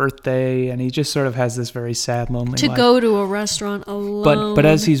on his birthday, and he just sort of has this very sad, lonely To life. go to a restaurant alone. But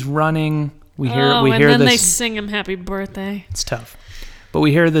as he's running, we hear and then this. they sing him happy birthday. It's tough, but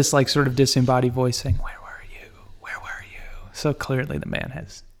we hear this like sort of disembodied voice saying, "Where were you? Where were you?" So clearly the man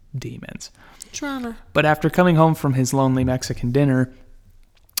has demons. Trauma. But after coming home from his lonely Mexican dinner,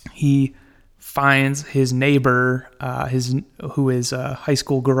 he finds his neighbor, who is a high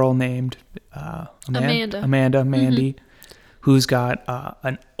school girl named Amanda. Mandy, who's got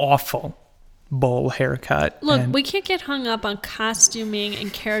an awful bowl haircut. Look, and we can't get hung up on costuming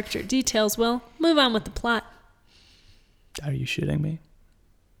and character details, Will. Move on with the plot. Are you shitting me?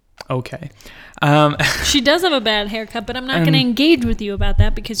 Okay. She does have a bad haircut, but I'm not going to engage with you about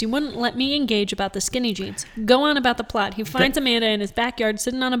that because you wouldn't let me engage about the skinny jeans. Go on about the plot. He finds Amanda in his backyard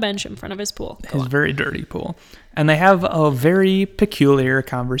sitting on a bench in front of his pool. His very dirty pool. And they have a very peculiar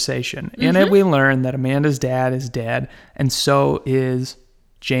conversation. In it, we learn that Amanda's dad is dead, and so is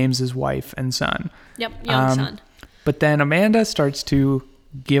James's wife and son. Yep, young son. But then Amanda starts to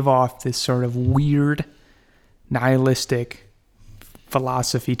give off this sort of weird, nihilistic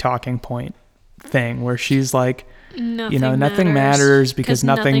philosophy talking point thing where she's like, nothing matters because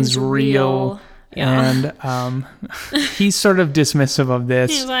nothing's real. Yeah. And he's sort of dismissive of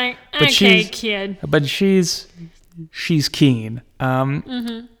this. He's like, but okay, kid. But she's keen.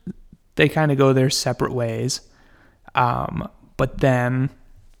 They kind of go their separate ways. But then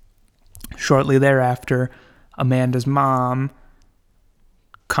shortly thereafter, Amanda's mom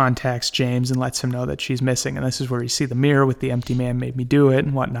contacts James and lets him know that she's missing. And this is where you see the mirror with the empty man made me do it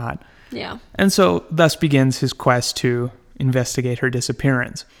and whatnot. Yeah. And so thus begins his quest to investigate her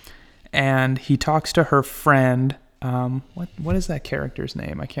disappearance. And he talks to her friend. What is that character's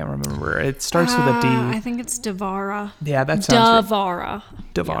name? I can't remember. It starts with a D. I think it's Devara. Yeah, that sounds right. Devara.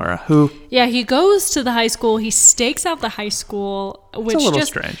 Devara, who... Yeah, he goes to the high school. He stakes out the high school, which little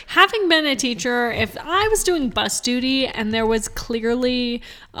just strange. Having been a teacher, if I was doing bus duty and there was clearly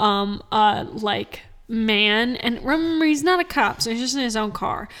man, and remember he's not a cop, so he's just in his own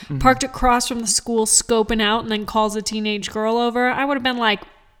car, parked across from the school, scoping out, and then calls a teenage girl over, I would have been like,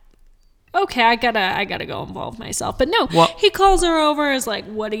 okay, I gotta go involve myself. But no, he calls her over, is like,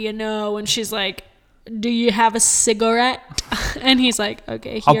 what do you know? And she's like, do you have a cigarette? And he's like,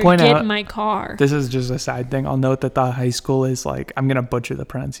 okay, here, get in my car. This is just a side thing. I'll note that the high school is like, I'm gonna butcher the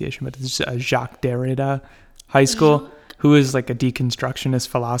pronunciation, but it's a Jacques Derrida high school, who is like a deconstructionist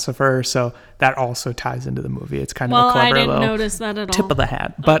philosopher. So that also ties into the movie. It's kind of a clever I didn't little notice that at all. tip of the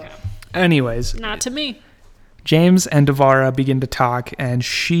hat. But anyways, not to me. James and Devara begin to talk, and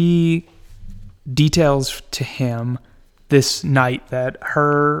she details to him this night that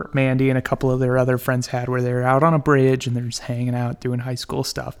her, Mandy, and a couple of their other friends had where they were out on a bridge and they're just hanging out doing high school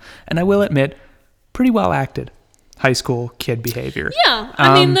stuff. And I will admit, pretty well acted high school kid behavior. Yeah,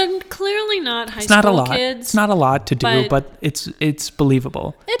 I mean, they're clearly not high school kids. It's not a lot to do, but it's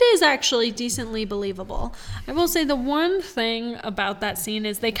believable. It is actually decently believable. I will say the one thing about that scene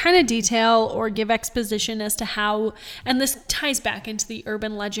is they kind of detail or give exposition as to how, and this ties back into the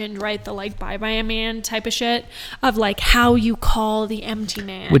urban legend, right? The like bye bye a man type of shit of like how you call the empty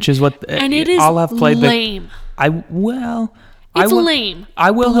man, which is what and it is lame. It's lame.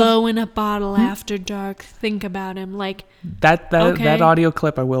 I will blow in a bottle after dark. Think about him like that audio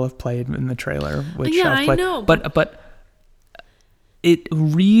clip I will have played in the trailer. Which I know. But it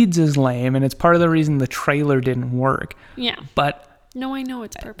reads as lame, and it's part of the reason the trailer didn't work. Yeah. But no, I know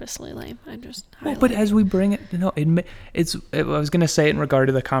it's purposely lame. I just. But as we bring it, I was gonna say it in regard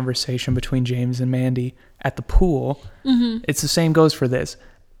to the conversation between James and Mandy at the pool. Mm-hmm. It's the same goes for this.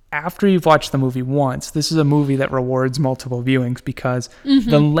 After you've watched the movie once, this is a movie that rewards multiple viewings because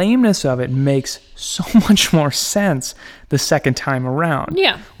the lameness of it makes so much more sense the second time around.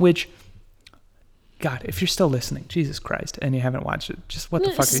 Yeah. Which, God, if you're still listening, Jesus Christ, and you haven't watched it, just what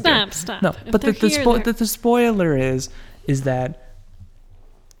the fuck are you doing? Stop. No, but the spoiler is that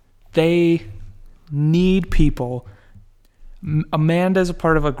they need people. Amanda's a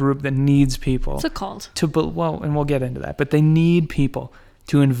part of a group that needs people. It's a cult. And we'll get into that, but they need people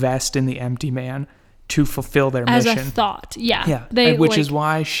to invest in the empty man, to fulfill their As mission. a thought. Yeah. Yeah, They and which like, is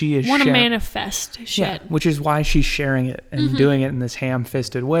why she is want to sharing. manifest shit. Yeah, which is why she's sharing it and doing it in this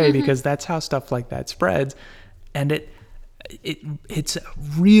ham-fisted way, because that's how stuff like that spreads. And it's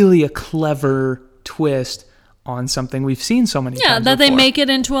really a clever twist on something we've seen so many Yeah, times that they before. make it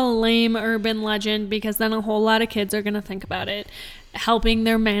into a lame urban legend, because then a whole lot of kids are going to think about it helping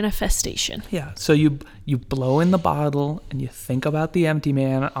their manifestation. Yeah, so you blow in the bottle and you think about the empty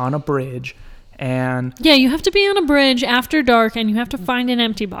man on a bridge, and Yeah, you have to be on a bridge after dark and you have to find an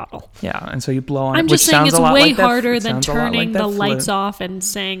empty bottle. yeah, and so you blow on it. I'm which just saying sounds it's a lot way like that- harder it than sounds a lot like turning that the lights flute. off and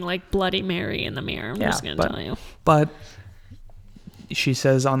saying like Bloody Mary in the mirror. I'm just going to tell you. But she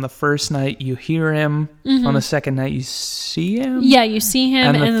says on the first night you hear him, on the second night you see him. Yeah, you see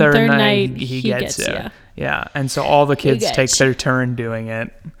him, and the third night he gets you. you. Yeah, and so all the kids gets take their turn doing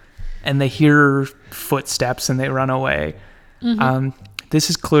it, and they hear footsteps and they run away. This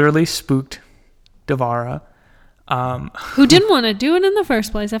is clearly spooked Devara. Who didn't want to do it in the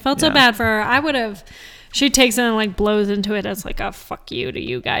first place. I felt so Yeah. bad for her. I would have. She takes it and like blows into it as like a fuck you to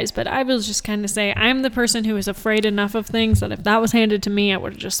you guys. But I was just kind of say, I'm the person who is afraid enough of things that if that was handed to me, I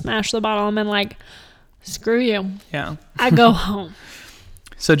would have just smashed the bottle and been like, screw you. Yeah. I go home.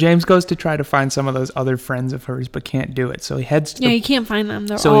 So James goes to try to find some of those other friends of hers, but can't do it. So he heads to Yeah, you can't find them.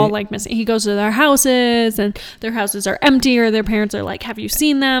 They're So all he- like missing. He goes to their houses and their houses are empty, or their parents are like, have you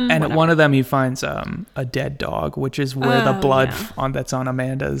seen them? and at Whatever. one of them he finds a dead dog, which is where the Oh, blood yeah. that's on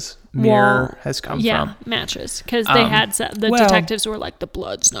Amanda's mirror Wall. has come yeah, from. matches, because they had the well- detectives were like, the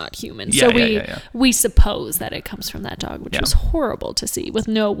blood's not human. Yeah, So yeah. we suppose that it comes from that dog, which Yeah. was horrible to see, with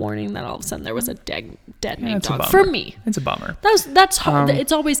no warning that all of a sudden there was a dead Yeah, named it's a dog. bummer. For me, It's a bummer. that's hard.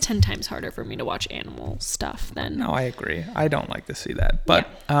 It's always 10 times harder for me to watch animal stuff than No, I agree. I don't like to see that. But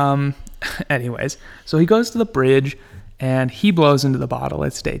anyways, so he goes to the bridge and he blows into the bottle.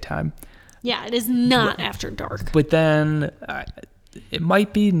 It's daytime. yeah, it is not after dark. But then it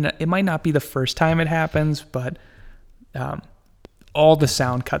might not be the first time it happens, but all the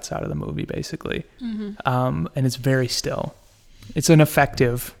sound cuts out of the movie basically, and it's very still. It's an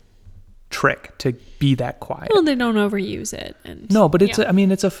effective trick to be that quiet. Well, they don't overuse it. And No, but it's yeah. I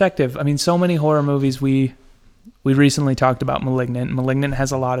mean it's effective. I mean so many horror movies we recently talked about Malignant. Malignant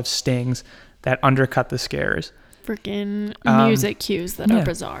has a lot of stings that undercut the scares. freaking music cues that yeah, are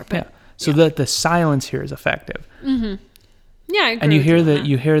bizarre. But Yeah. So that the silence here is effective. yeah, I agree And you with hear on that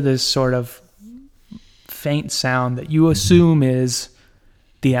you hear this sort of faint sound that you assume is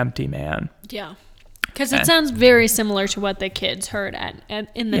the empty man. Yeah, because it sounds very similar to what the kids heard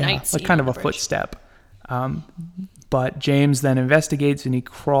in the night scene. like kind on of a the bridge. footstep. But James then investigates and he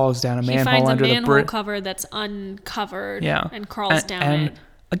crawls down a He manhole finds a under the manhole bridge. cover that's uncovered Yeah. and crawls down and it.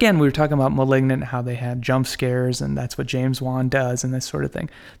 Again, we were talking about Malignant, how they had jump scares, and that's what James Wan does, and this sort of thing.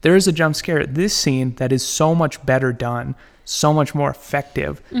 There is a jump scare at this scene that is so much better done, so much more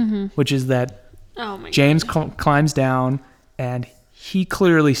effective, which is that Oh my James climbs down, and he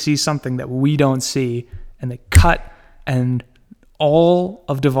clearly sees something that we don't see, and they cut, and all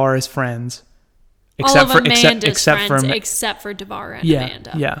of Devara's friends, except All of for Amanda's except friends, for except for Devara and yeah,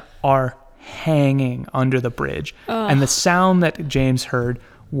 Amanda. yeah, are hanging under the bridge. And the sound that James heard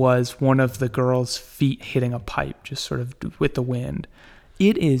was one of the girls' feet hitting a pipe, just sort of with the wind.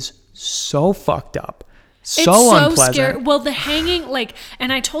 It is so fucked up. So unpleasant. Scary. Well, the hanging, like,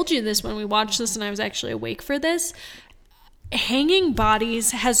 and I told you this when we watched this and I was actually awake for this. Hanging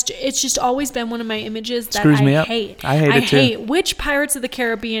bodies it's just always been one of my images that Screws me I up. hate. I hate it too. Which Pirates of the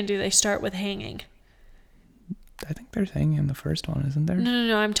Caribbean do they start with hanging? I think there's hanging in the first one, isn't there?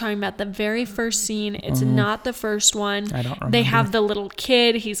 No. I'm talking about the very first scene. It's not the first one. I don't remember. They have the little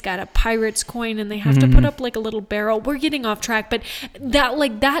kid. He's got a pirate's coin, and they have to put up like a little barrel. We're getting off track, but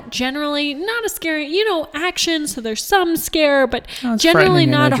that generally not a scary, action. So there's some scare, but No, it's generally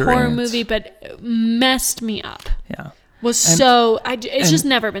frightening not a imagery. horror It's- movie. But messed me up. Yeah. It's just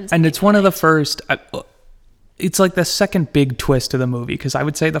never been. And it's one of the first. It's like the second big twist to the movie, because I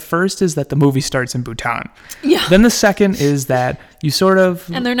would say the first is that the movie starts in Bhutan. Yeah. Then the second is that you sort of.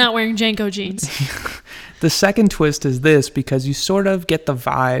 And they're not wearing Janko jeans. The second twist is this, because you sort of get the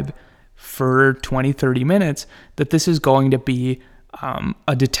vibe for 20, 30 minutes that this is going to be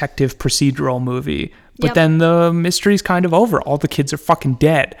a detective procedural movie. But Yep. then the mystery's kind of over. All the kids are fucking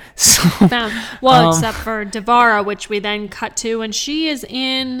dead. So Found. Well, except for Devara, which we then cut to, and she is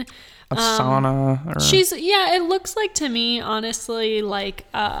in. a sauna. Or, It looks like to me, honestly, like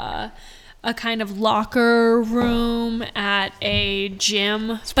a kind of locker room at a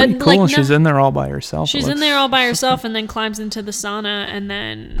gym. it's pretty cool. She's in there all by herself. She's in there all by herself, and then climbs into the sauna, and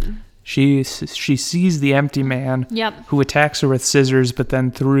then She sees the empty man Yep. who attacks her with scissors, but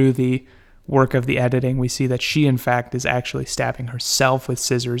then through the work of the editing, we see that she, in fact, is actually stabbing herself with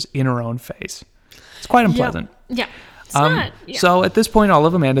scissors in her own face. It's quite unpleasant. Yeah. It's not. Yeah. So at this point, all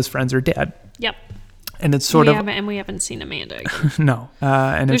of Amanda's friends are dead. Yep. And it's sort of... we haven't seen Amanda again. No.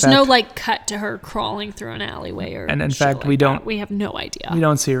 And There's in fact, no, like, cut to her crawling through an alleyway or And in shit fact, like we that. don't... We have no idea. We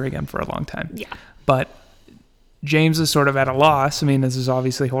don't see her again for a long time. Yeah. But James is sort of at a loss. I mean, this is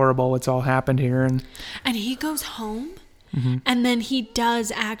obviously horrible what's all happened here. And he goes home, and then he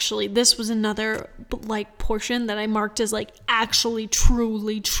does actually... This was another, like, portion that I marked as, like, actually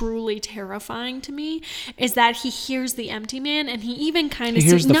truly, truly terrifying to me, is that he hears the empty man, and he even kind of... He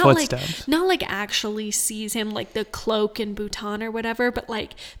hears the not footsteps. not like actually sees him, like the cloak and bouton or whatever, but,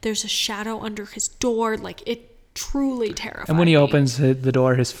 like, there's a shadow under his door. Like, it truly terrified And when he me. opens the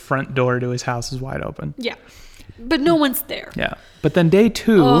door, his front door to his house is wide open. Yeah. But no one's there. Yeah. But then day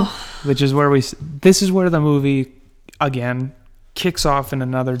 2, which is where this is where the movie, again, kicks off in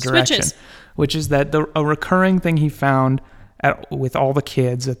another direction. Switches. Which is that a recurring thing he found with all the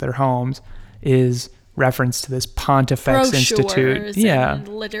kids at their homes is reference to this Pontifex Institute. Brochures Yeah. and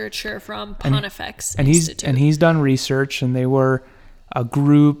literature from Pontifex And Institute. he's done research, and they were a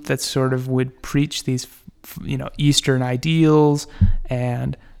group that sort of would preach these, Eastern ideals,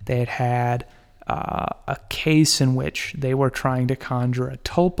 and they had a case in which they were trying to conjure a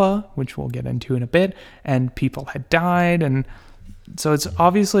tulpa, which we'll get into in a bit, and people had died, and so it's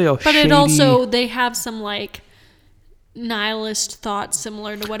obviously a But shady... it also, they have some, like, nihilist thoughts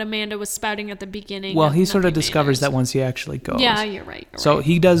similar to what Amanda was spouting at the beginning. Well, he sort of Nothing discovers Matters. that once he actually goes. Yeah, you're right. So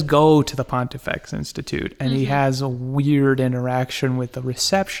he does go to the Pontifex Institute, and he has a weird interaction with the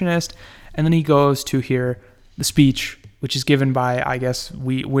receptionist, and then he goes to hear the speech, which is given by, I guess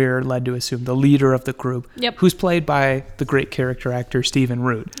we're led to assume, the leader of the group, Yep. who's played by the great character actor Stephen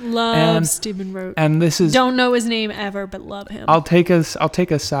Root. Love Stephen Root. And this is... Don't know his name ever, but love him. I'll take a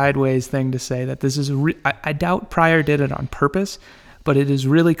sideways thing to say that this is I doubt Pryor did it on purpose, but it is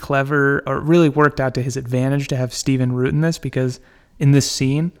really clever, or really worked out to his advantage to have Stephen Root in this, because in this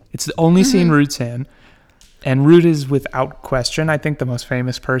scene, it's the only scene Root's in, and Root is without question, I think, the most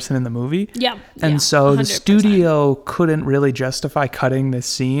famous person in the movie. Yeah. And so the 100%. studio couldn't really justify cutting this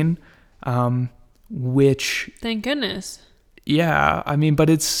scene, which... Thank goodness. Yeah, I mean, but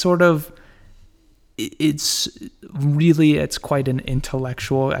it's sort of... It's quite an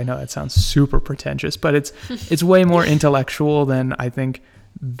intellectual... I know that sounds super pretentious, but it's way more intellectual than I think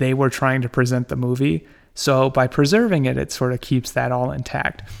they were trying to present the movie. So by preserving it, it sort of keeps that all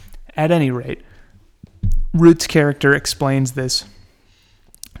intact. At any rate, Root's character explains this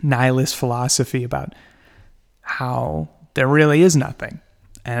nihilist philosophy about how there really is nothing,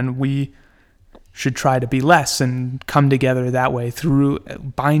 and we should try to be less and come together that way through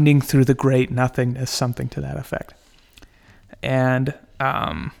binding through the great nothingness, something to that effect. And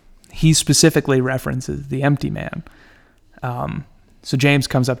he specifically references the empty man. So James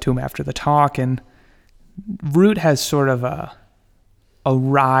comes up to him after the talk, and Root has sort of a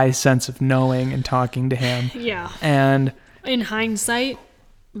wry sense of knowing and talking to him. Yeah. And In hindsight,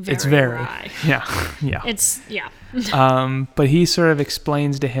 it's very wry. yeah. It's, yeah. But he sort of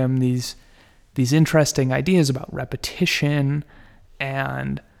explains to him these interesting ideas about repetition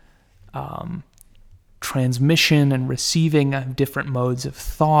and transmission and receiving of different modes of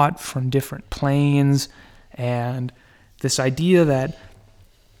thought from different planes, and this idea that,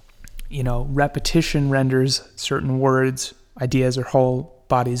 repetition renders certain words, ideas, or whole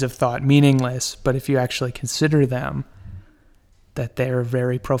bodies of thought meaningless, but if you actually consider them, that they're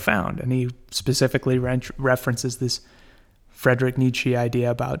very profound. And he specifically references this Friedrich Nietzsche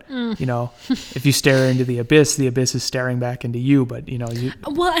idea about, if you stare into the abyss is staring back into you, but,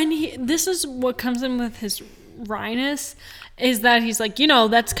 Well, and this is what comes in with his wryness, is that he's like,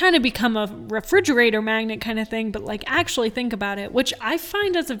 that's kind of become a refrigerator magnet kind of thing, but like actually think about it, which I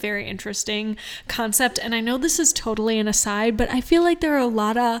find as a very interesting concept. And I know this is totally an aside, but I feel like there are a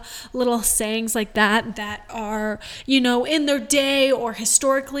lot of little sayings like that are, in their day or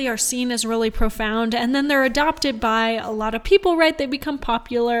historically are seen as really profound, and then they're adopted by a lot of people, right? They become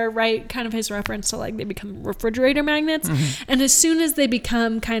popular, right? Kind of his reference to like they become refrigerator magnets. And as soon as they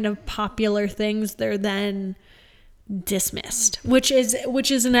become kind of popular things, they're then dismissed, which is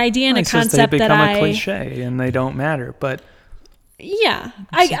an idea and a concept they become that a cliche and they don't matter. But yeah,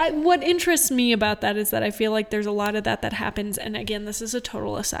 I what interests me about that is that I feel like there's a lot of that happens, and again, this is a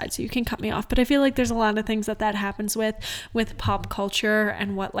total aside, so you can cut me off, but I feel like there's a lot of things that happens with pop culture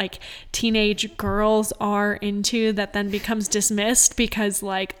and what like teenage girls are into that then becomes dismissed because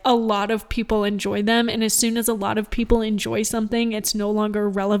like a lot of people enjoy them, and as soon as a lot of people enjoy something, it's no longer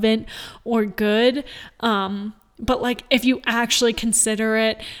relevant or good. But like, if you actually consider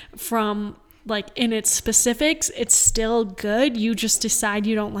it from like in its specifics, it's still good. You just decide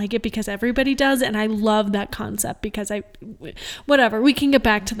you don't like it because everybody does. And I love that concept because whatever, we can get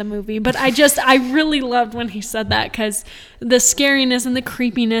back to the movie, but I really loved when he said that, because the scariness and the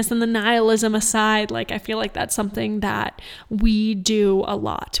creepiness and the nihilism aside, like, I feel like that's something that we do a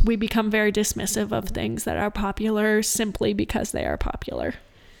lot. We become very dismissive of things that are popular simply because they are popular.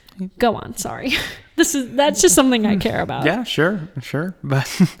 Go on. Sorry. That's just something I care about. Yeah, sure.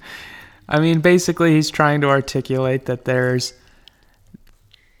 But I mean, basically, he's trying to articulate that there's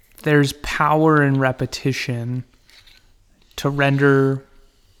power in repetition to render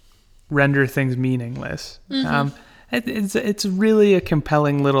things meaningless. Mm-hmm. It's really a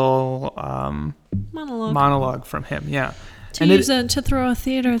compelling little monologue from him. Yeah. To throw a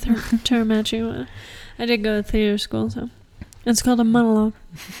theater term at you, I did go to theater school, so it's called a monologue.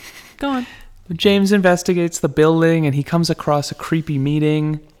 Go on. James investigates the building, and he comes across a creepy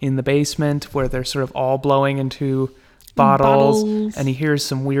meeting in the basement where they're sort of all blowing into bottles, and he hears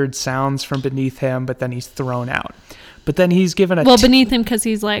some weird sounds from beneath him, but then he's thrown out. But then he's given a beneath him, because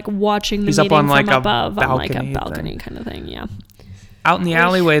he's like watching the meeting up on like from above on like a balcony kind of thing. Yeah. Out in the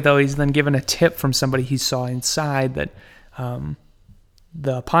alleyway, though, he's then given a tip from somebody he saw inside that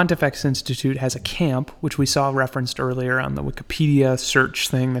the Pontifex Institute has a camp, which we saw referenced earlier on the Wikipedia search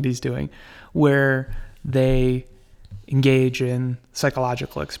thing that he's doing, where they engage in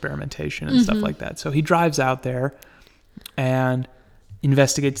psychological experimentation and stuff like that. So he drives out there and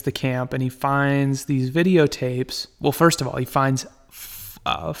investigates the camp, and he finds these videotapes. Well, first of all, he finds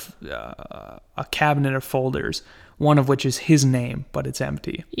a cabinet of folders, one of which is his name, but it's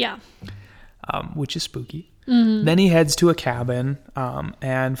empty. Yeah. Which is spooky. Mm-hmm. Then he heads to a cabin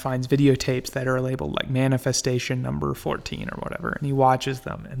and finds videotapes that are labeled like Manifestation number 14 or whatever. And he watches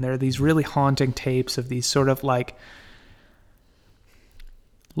them. And there are these really haunting tapes of these sort of like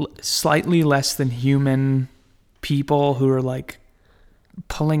slightly less than human people who are like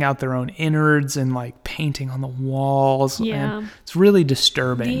pulling out their own innards and like painting on the walls. Yeah. And it's really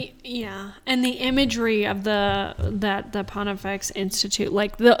disturbing. And the imagery of the Pontifex Institute,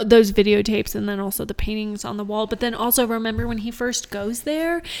 like those videotapes, and then also the paintings on the wall. But then also remember when he first goes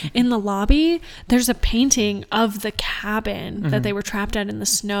there in the lobby, there's a painting of the cabin that they were trapped at in the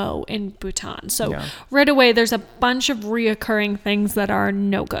snow in Bhutan. So right away, there's a bunch of reoccurring things that are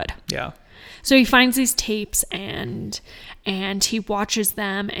no good. Yeah. So he finds these tapes and he watches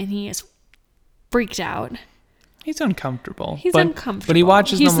them, and he is freaked out. He's uncomfortable. But he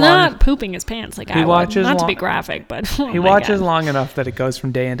watches He's them not pooping his pants like I would. Not to be graphic, but he watches long enough that it goes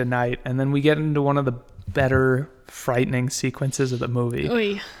from day into night, and then we get into one of the better frightening sequences of the movie,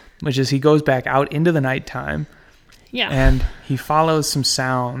 Oy. Which is he goes back out into the nighttime. Yeah. And he follows some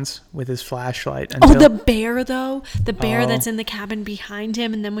sounds with his flashlight. Until the bear, though. The bear that's in the cabin behind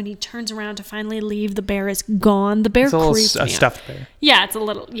him. And then when he turns around to finally leave, the bear is gone. The bear creeps me out. A stuffed bear. Yeah, it's a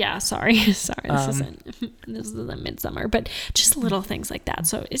little... Yeah, sorry. This isn't Midsummer. But just little things like that.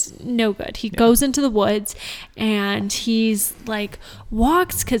 So it's no good. He goes into the woods, and he's like,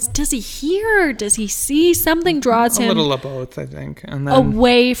 walks, because does he hear or does he see? Something draws him... A little of both, I think. And then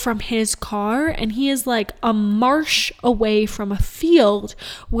away from his car, and he is like a marsh away from a field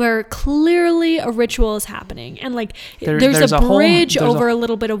where clearly a ritual is happening, and like there's a bridge over a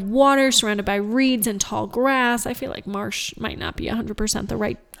little bit of water surrounded by reeds and tall grass. I feel like marsh might not be 100% the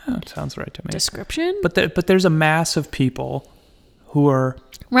right sounds right to me description, but there's a mass of people who are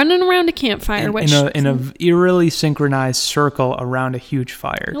running around a campfire in a eerily synchronized circle around a huge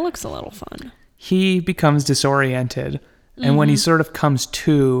fire. It looks a little fun. He becomes disoriented, and when he sort of comes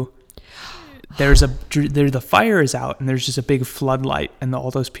to, the fire is out, and there's just a big floodlight, and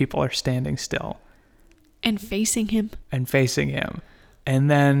all those people are standing still and facing him, and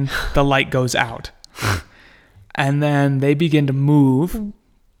then the light goes out, and then they begin to move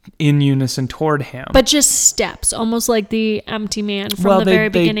in unison toward him, but just steps, almost like the empty man from the very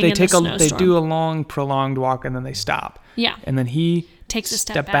beginning. They do a long, prolonged walk, and then they stop. Yeah, and then he takes a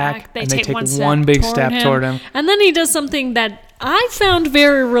step back. They take one big step toward him, and then he does something that I found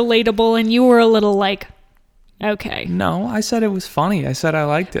very relatable, and you were a little like, okay. No, I said it was funny. I said I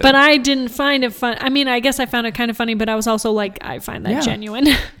liked it. But I didn't find it fun. I mean, I guess I found it kind of funny, but I was also like, I find that genuine.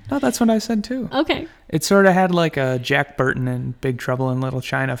 No, that's what I said too. Okay. It sort of had like a Jack Burton in Big Trouble in Little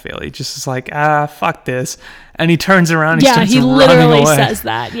China feel. He just is like, fuck this. And he turns around and he starts literally away. Says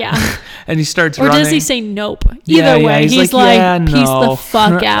that, yeah. And he starts running. Or does he say nope? Either way, he's like peace the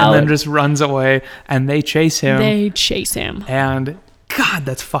fuck out. And then just runs away, and they chase him. And God,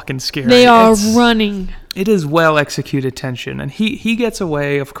 that's fucking scary. They are It's- running. It is well executed tension, and he gets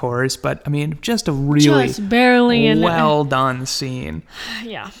away, of course, but I mean, just a really Just barely in well done scene.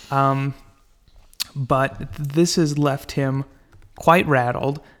 Yeah. But this has left him quite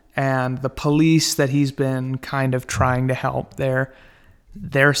rattled, and the police that he's been kind of trying to help,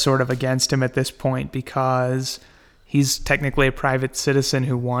 they're sort of against him at this point because he's technically a private citizen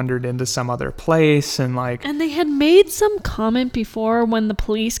who wandered into some other place, and like, And they had made some comment before when the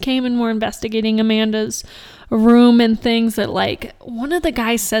police came and were investigating Amanda's room and things that, like, one of the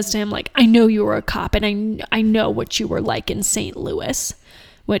guys says to him, like, I know you were a cop and I know what you were like in St. Louis,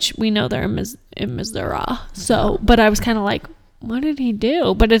 which we know they're in Missouri. So, but I was kind of like, what did he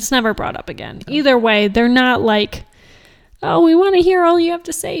do? But it's never brought up again. Either way, they're not like, oh, we want to hear all you have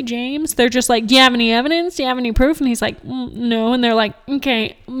to say, James. They're just like, do you have any evidence? Do you have any proof? And he's like, no. And they're like,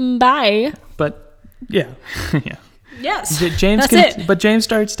 okay, bye. but yeah, yeah. Yes. James That's it. But James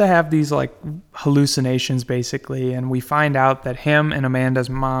starts to have these like hallucinations basically, and we find out that him and Amanda's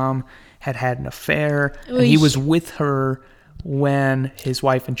mom had an affair, and he Oy. was with her when his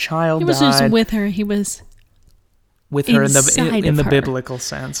wife and child He was died. just with her. He was with her inside in of the her. biblical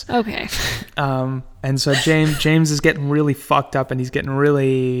sense. okay. And so James is getting really fucked up, and he's getting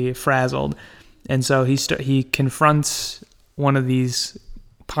really frazzled, and so he confronts one of these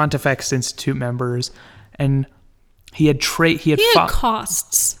Pontifex Institute members, and he had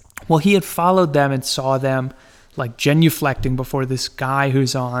costs. Well, he had followed them and saw them like genuflecting before this guy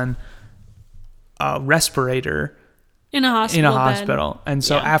who's on a respirator In a hospital. bed. And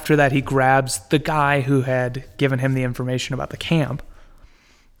so Yeah. after that, he grabs the guy who had given him the information about the camp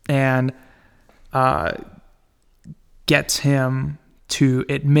and gets him to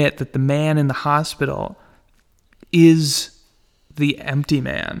admit that the man in the hospital is the empty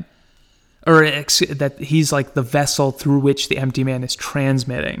man. Or that he's like the vessel through which the empty man is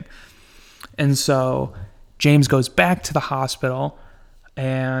transmitting. And so James goes back to the hospital,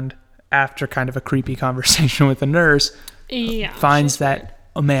 and after kind of a creepy conversation with the nurse, Yeah. finds she's that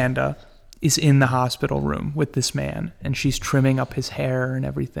Amanda is in the hospital room with this man, and she's trimming up his hair and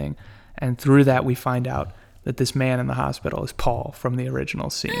everything. And through that, we find out that this man in the hospital is Paul from the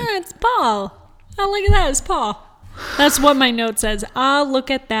original scene. weird. It's Paul. Oh, look at that. It's Paul. That's what my note says. Ah,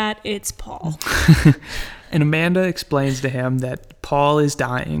 look at that. It's Paul. And Amanda explains to him that Paul is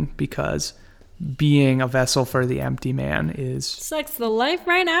dying because being a vessel for the empty man Sucks the life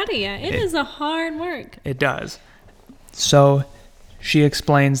right out of you. It is a hard work. it does. So she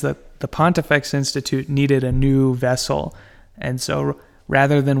explains that the Pontifex Institute needed a new vessel, and so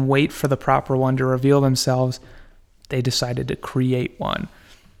rather than wait for the proper one to reveal themselves, they decided to create one.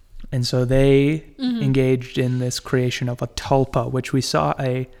 And so they engaged in this creation of a tulpa, which we saw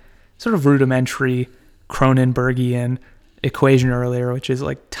a sort of rudimentary Cronenbergian equation earlier, which is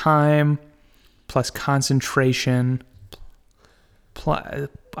like time plus concentration plus,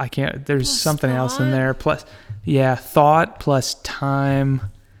 there's Plus something else in thought? there. Plus, yeah, thought plus time.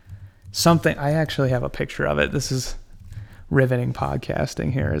 Something, I actually have a picture of it. This is riveting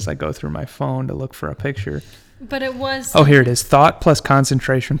podcasting here as I go through my phone to look for a picture. But it was. Oh, here it is. Thought plus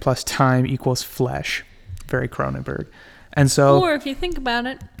concentration plus time equals flesh. Very Cronenberg. And so, Or if you think about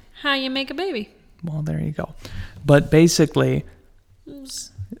it, how you make a baby. well, there you go. But basically,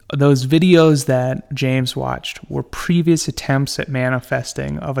 those videos that James watched were previous attempts at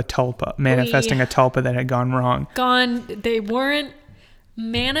manifesting a tulpa that had gone wrong. They weren't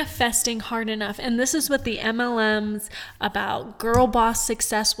manifesting hard enough. And this is what the MLMs about girl boss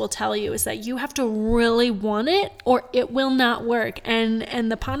success will tell you, is that you have to really want it or it will not work.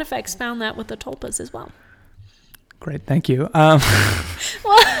 And the Pontifex found that with the tulpas as well. Great, thank you.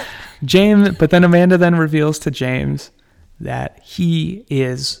 James, but then Amanda then reveals to James that he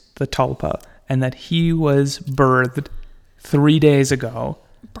is the tulpa and that he was birthed 3 days ago.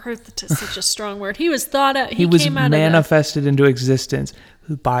 Birthed is such a strong word. He was thought out. He was came out manifested into existence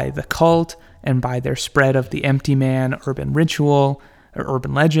by the cult and by their spread of the empty man urban ritual or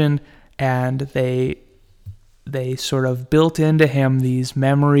urban legend, and they sort of built into him these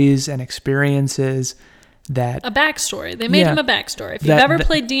memories and experiences that a backstory. They made Yeah. him a backstory. If you've ever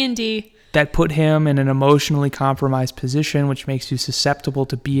played D&D, that put him in an emotionally compromised position, which makes you susceptible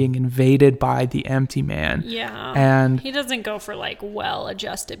to being invaded by the empty man. yeah. And he doesn't go for like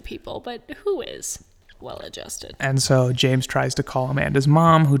well-adjusted people, but who is well-adjusted and so James tries to call Amanda's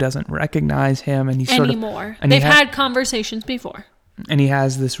mom, who doesn't recognize him, and he sort anymore? and he They've had conversations before. and he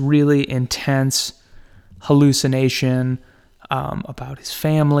has this really intense hallucination about his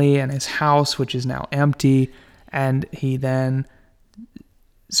family and his house, which is now empty, and he then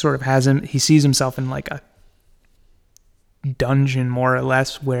sort of he sees himself in like dungeon, more or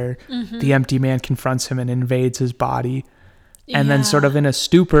less, where the empty man confronts him and invades his body. And then sort of in a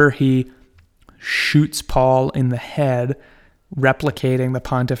stupor, he shoots Paul in the head, replicating the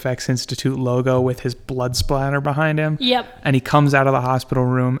Pontifex Institute logo with his blood splatter behind him. Yep. And he comes out of the hospital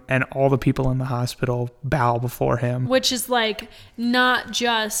room, and all the people in the hospital bow before him. Which is like not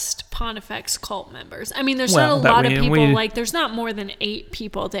just Pontifex cult members. I mean, there's not a lot of people. Like, there's not more than 8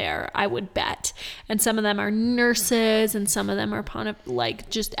 people there, I would bet. And some of them are nurses, and some of them are like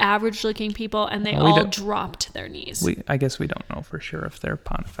just average-looking people, and they all drop to their knees. I guess we don't know for sure if they're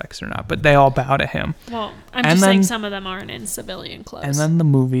Pontifex or not, but they all bow to him. Well, I'm just saying some of them aren't in civilian clothes. And then the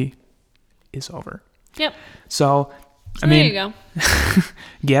movie is over. Yep. So I mean, there you go.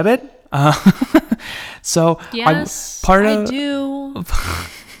 Get it? So yes, I do.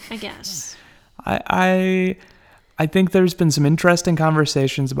 I guess. I think there's been some interesting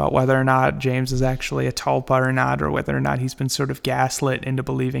conversations about whether or not James is actually a Tulpa or not, or whether or not he's been sort of gaslit into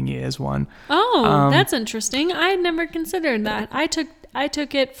believing he is one. Oh, that's interesting. I had never considered that. I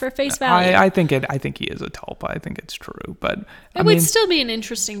took it for face value. I think he is a Tulpa. I think it's true, but it would still be an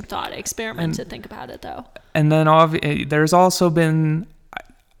interesting thought experiment to think about it, though. And then there's also been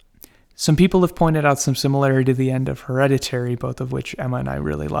some people have pointed out some similarity to the end of Hereditary, both of which Emma and I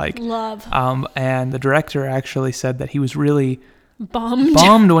really like. Love. And the director actually said that he was really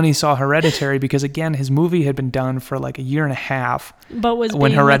bummed when he saw Hereditary, because again, his movie had been done for like a year and a half, but was when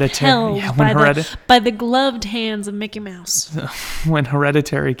being Hereditary, by the gloved hands of Mickey Mouse when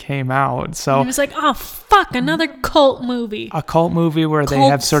Hereditary came out. So he was like, "Oh fuck, another cult movie." A cult movie where they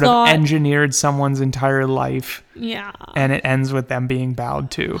have sort of engineered someone's entire life. Yeah. And it ends with them being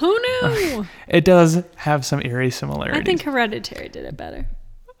bowed to. Who knew? It does have some eerie similarities. I think Hereditary did it better.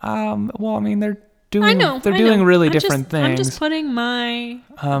 Well, I mean, they're doing really different things. I'm just putting my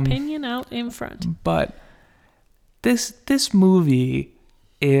opinion out in front. But this movie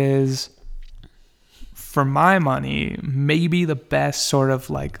is, for my money, maybe the best sort of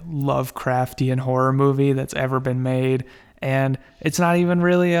like Lovecraftian horror movie that's ever been made. And it's not even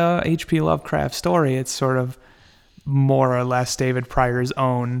really a H.P. Lovecraft story. It's sort of more or less David Pryor's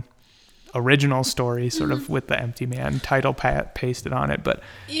own original story, sort of with the Empty Man title pasted on it. But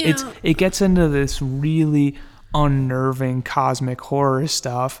it gets into this really unnerving cosmic horror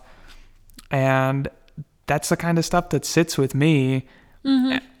stuff, and that's the kind of stuff that sits with me.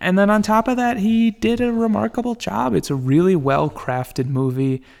 And then on top of that, he did a remarkable job. It's a really well crafted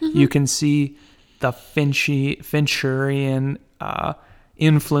movie. You can see the Fincherian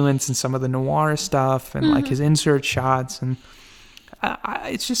influence in some of the noir stuff, and like his insert shots, and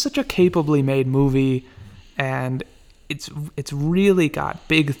it's just such a capably made movie, and it's really got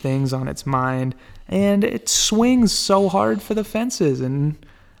big things on its mind, and it swings so hard for the fences. And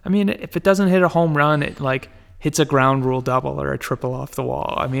I mean, if it doesn't hit a home run, it like hits a ground rule double or a triple off the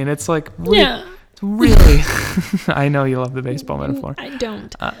wall. I mean, it's like it's really I know you love the baseball metaphor. I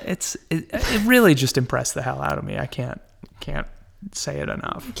don't. It really just impressed the hell out of me. I can't say it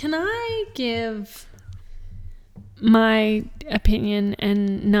enough. Can I give my opinion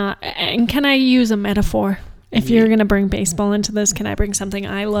and can I use a metaphor? If you're going to bring baseball into this, can I bring something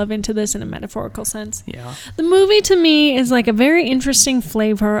I love into this in a metaphorical sense? Yeah. The movie to me is like a very interesting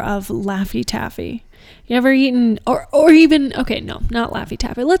flavor of Laffy Taffy. You ever eaten, or even, okay, no, not Laffy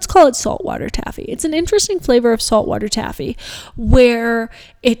Taffy. Let's call it saltwater taffy. It's an interesting flavor of saltwater taffy where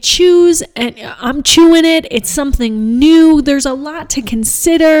it chews, and I'm chewing it. It's something new. There's a lot to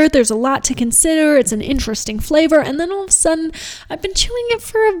consider. It's an interesting flavor. And then all of a sudden, I've been chewing it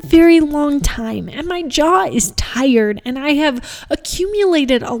for a very long time, and my jaw is tired, and I have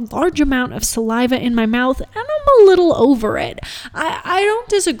accumulated a large amount of saliva in my mouth, and I'm a little over it. I don't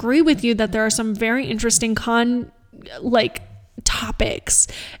disagree with you that there are some very interesting topics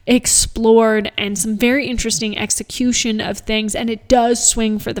explored and some very interesting execution of things, and it does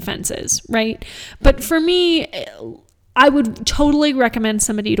swing for the fences, right? But for me, I would totally recommend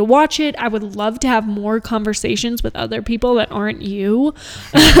somebody to watch it. I would love to have more conversations with other people that aren't you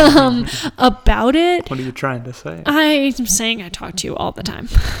about it. What are you trying to say? I'm saying I talk to you all the time.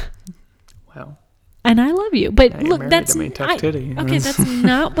 Well, and I love you, but look, that's okay. That's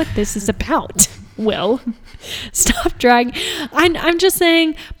not what this is about. Will, stop dragging. I'm just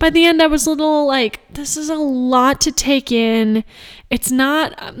saying, by the end I was a little like, this is a lot to take in. It's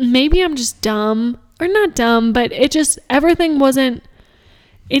not, maybe I'm just dumb, or not dumb, but it just, everything wasn't,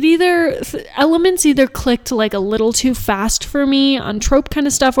 elements either clicked like a little too fast for me on trope kind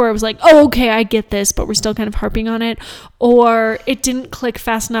of stuff, where I was like, oh, okay, I get this, but we're still kind of harping on it, or it didn't click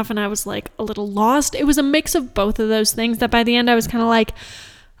fast enough and I was like a little lost. It was a mix of both of those things that by the end I was kind of like,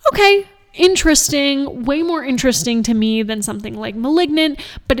 okay, interesting, way more interesting to me than something like Malignant,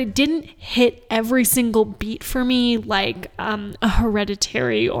 but it didn't hit every single beat for me like a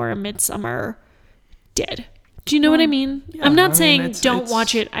Hereditary or a Midsommar did. Do you know what I mean? Yeah, I'm not I saying mean, don't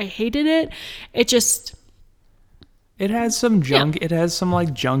watch it. I hated it. It has some junk. It has some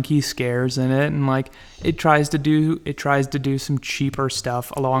like junky scares in it, and like it tries to do some cheaper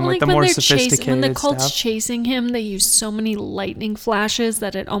stuff along with the more sophisticated when the cult's stuff. chasing him, they use so many lightning flashes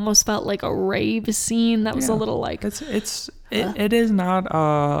that it almost felt like a rave scene. That was a little like it is not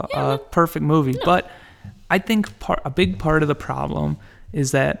a perfect movie, but I think a big part of the problem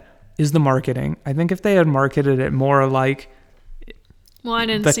is the marketing. I think if they had marketed it more like. Well, I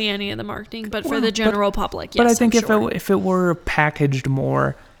didn't see any of the marketing, but for the general public, yes. But I think I'm if it were packaged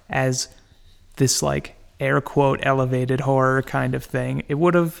more as this like air quote elevated horror kind of thing, it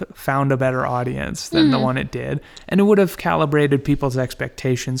would have found a better audience than the one it did, and it would have calibrated people's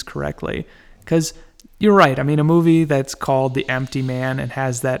expectations correctly. Because you're right. I mean, a movie that's called The Empty Man and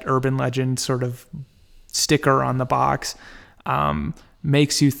has that urban legend sort of sticker on the box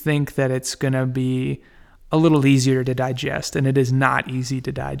makes you think that it's gonna be a little easier to digest, and it is not easy to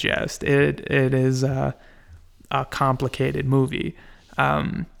digest. It is a complicated movie,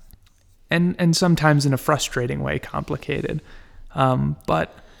 and sometimes in a frustrating way complicated.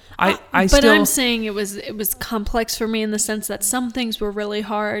 But I'm saying it was complex for me in the sense that some things were really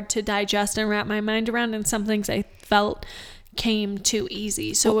hard to digest and wrap my mind around, and some things I felt came too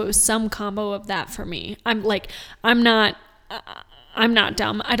easy. So it was some combo of that for me. I'm not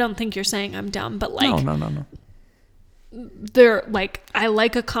dumb. I don't think you're saying I'm dumb, but like no. They're like, I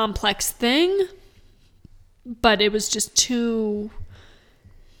like a complex thing, but it was just too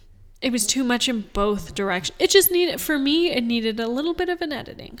much in both directions. It just needed, for me, it needed a little bit of an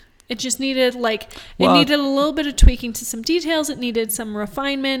editing. It just needed needed a little bit of tweaking to some details. It needed some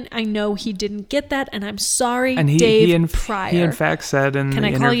refinement. I know he didn't get that, and I'm sorry, and Dave Pryor. He in fact said in Can the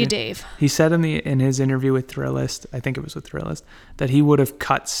I interview, call you Dave? He said in his interview with Thrillist, I think it was with Thrillist, that he would have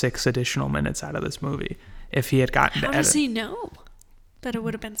cut 6 additional minutes out of this movie if he had gotten to edit. How does he know that it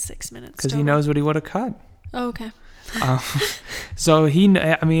would have been 6 minutes? Because he knows what he would have cut. Oh, okay. So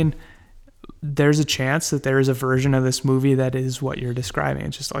there's a chance that there is a version of this movie that is what you're describing.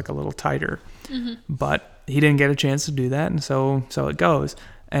 It's just like a little tighter. Mm-hmm. But he didn't get a chance to do that, and so it goes.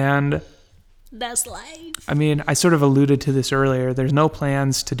 And that's life. I mean, I sort of alluded to this earlier. There's no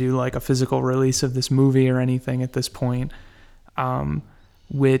plans to do like a physical release of this movie or anything at this point,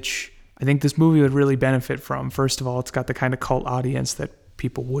 which I think this movie would really benefit from. First of all, it's got the kind of cult audience that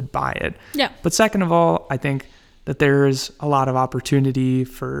people would buy it. Yeah. But second of all, I think that there's a lot of opportunity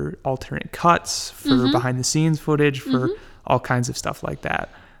for alternate cuts, for behind the scenes footage, for all kinds of stuff like that.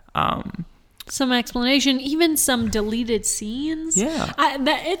 Some explanation, even some deleted scenes. Yeah.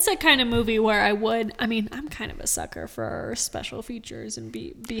 It's a kind of movie where I'm kind of a sucker for special features and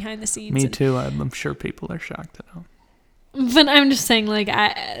behind the scenes. Me too. I'm sure people are shocked to know. But I'm just saying, like,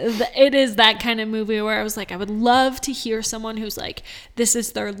 it is that kind of movie where I was like, I would love to hear someone who's like, this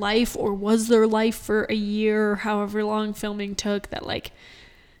is their life or was their life for a year or however long filming took, that like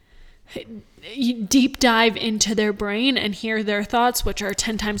you deep dive into their brain and hear their thoughts, which are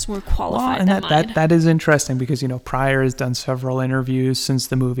 10 times more qualified than mine. That is interesting because, Pryor has done several interviews since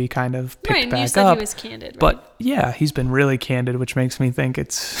the movie kind of picked back up. Right, and you said he was candid, right? But yeah, he's been really candid, which makes me think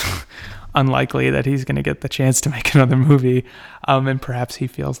it's unlikely that he's going to get the chance to make another movie, and perhaps he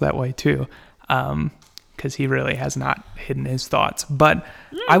feels that way too, because he really has not hidden his thoughts. But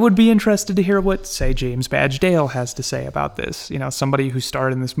I would be interested to hear what, say, James Badge Dale has to say about this. Somebody who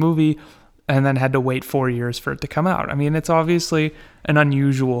starred in this movie and then had to wait 4 years for it to come out. I mean, it's obviously an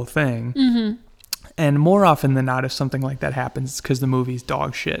unusual thing, and more often than not, if something like that happens, it's because the movie's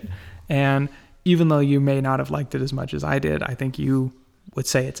dog shit. And even though you may not have liked it as much as I did, I think you would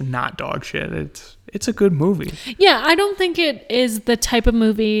say it's not dog shit. It's a good movie. Yeah, I don't think it is the type of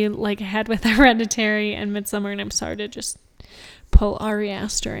movie like I had with Hereditary and Midsommar, and I'm sorry to just pull Ari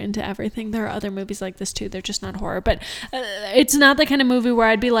Aster into everything. There are other movies like this too. They're just not horror, but it's not the kind of movie where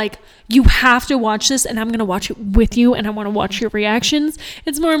I'd be like, you have to watch this and I'm going to watch it with you and I want to watch your reactions.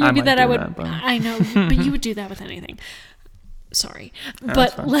 It's more a movie that I would, I know, but you would do that with anything. Sorry,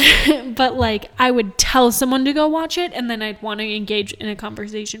 but like I would tell someone to go watch it and then I'd want to engage in a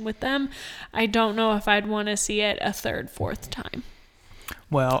conversation with them. I don't know if I'd want to see it a third, fourth time.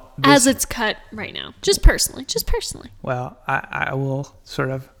 Well, as it's cut right now, just personally. Well, I will sort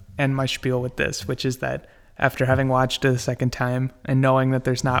of end my spiel with this, which is that after having watched it a second time and knowing that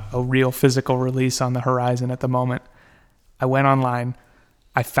there's not a real physical release on the horizon at the moment, I went online,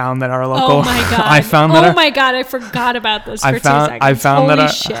 I found that our local. Oh my god! I found that. Oh my god! I forgot about this. For I found. 2 seconds. I found Holy that.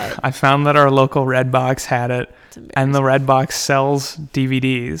 shit. I found that our local Redbox had it, and the Redbox sells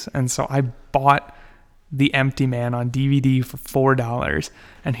DVDs, and so I bought The Empty Man on DVD for $4.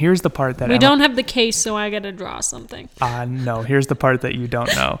 And here's the part that We don't have the case, so I gotta draw something. No, here's the part that you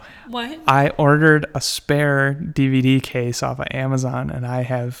don't know. What? I ordered a spare DVD case off of Amazon, and I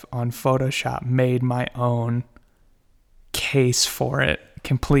have on Photoshop made my own case for it,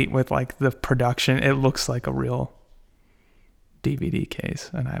 complete with like the production. It looks like a real DVD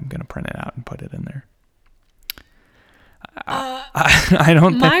case, and I'm gonna print it out and put it in there. I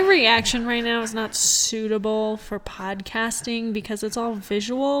don't think My reaction right now is not suitable for podcasting because it's all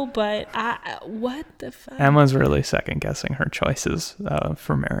visual, but what the fuck? Emma's really second guessing her choices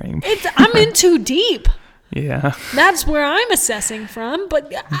for marrying me. I'm in too deep. Yeah, That's where I'm assessing from,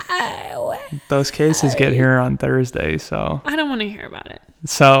 but those cases get here on Thursday, so I don't want to hear about it.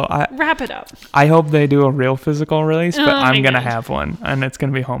 I Wrap it up. I hope they do a real physical release, but Oh my I'm gonna God. have one, and it's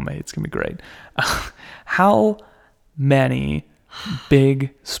gonna be homemade. It's gonna be great. How many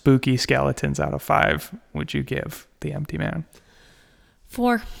big spooky skeletons out of 5 would you give The Empty Man?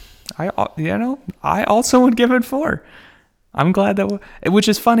 4. I also would give it 4. I'm glad which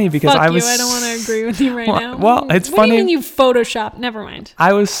is funny because Fuck I you, was. I don't want to agree with you right now. Well, it's what funny. do you mean you Photoshop? Never mind.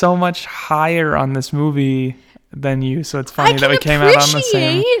 I was so much higher on this movie than you, so it's funny I that we can came out on the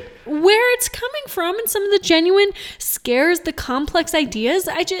same. appreciate where it's coming from and some of the genuine scares, the complex ideas.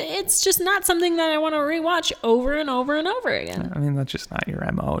 It's just not something that I want to rewatch over and over and over again. I mean, that's just not your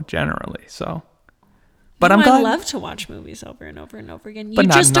MO generally, so. But No, I'm glad. I love to watch movies over and over and over again. You But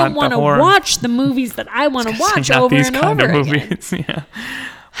just don't not want the to horror. watch the movies that I want to watch Not over these and kind over of again. movies. Yeah.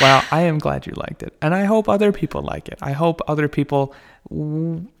 Well, I am glad you liked it, and I hope other people like it. I hope other people.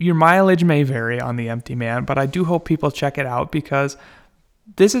 Your mileage may vary on The Empty Man, but I do hope people check it out because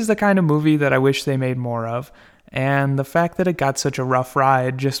this is the kind of movie that I wish they made more of. And the fact that it got such a rough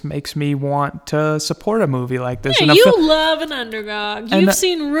ride just makes me want to support a movie like this. Yeah, And a you fil- love an underdog. And You've the-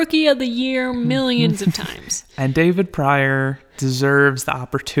 seen Rookie of the Year millions of times. And David Pryor deserves the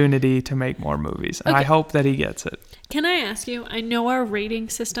opportunity to make more movies. And I Okay. hope that he gets it. Can I ask you? I know our rating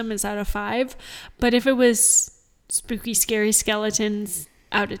system is out of 5, but if it was spooky, scary skeletons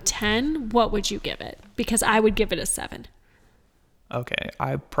out of 10, what would you give it? Because I would give it a 7. Okay,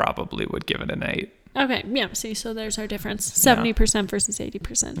 I probably would give it an 8. Okay, yeah. See, so there's our difference: 70% versus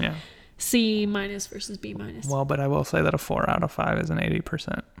 80%. Yeah. C minus versus B minus. Well, but I will say that a 4 out of 5 is an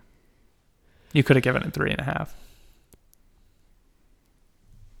 80%. You could have given it 3.5.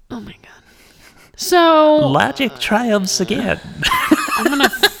 Oh my god. So Logic triumphs again. I'm gonna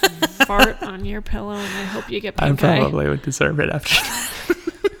fart on your pillow, and I hope you get I paid. probably would deserve it after that.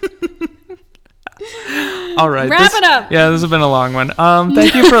 All right. Wrap it up. Yeah, this has been a long one.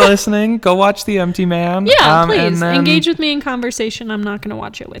 Thank you for listening. Go watch The Empty Man. Yeah, and please then, engage with me in conversation. I'm not gonna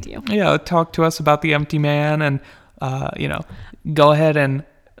watch it with you. Yeah, talk to us about The Empty Man, and go ahead and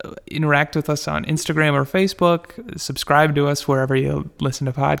interact with us on Instagram or Facebook. Subscribe to us wherever you listen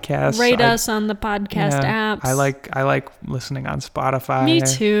to podcasts. Rate us on the podcast apps. I like listening on Spotify. Me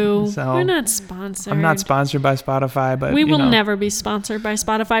too. So We're not sponsored. I'm not sponsored by Spotify, but We will know, never be sponsored by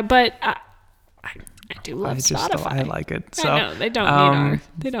Spotify, but I do love I just Spotify. I like it. So I know they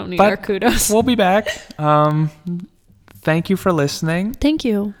don't need but our kudos. We'll be back. Thank you for listening. Thank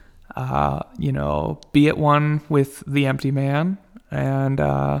you. Be at one with The Empty Man, and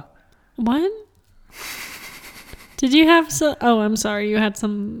What? Did you have some? Oh, I'm sorry. You had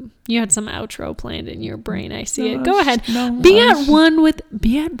some outro planned in your brain. I see it. Go ahead. Be at one with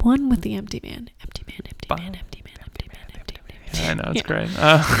the Empty Man. Empty Man. Empty Man. Empty Man. Empty Man. Empty Man. I know it's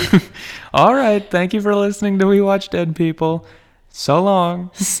great. All right. Thank you for listening to We Watch Dead People. So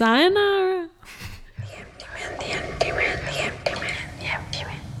long. Sayonara.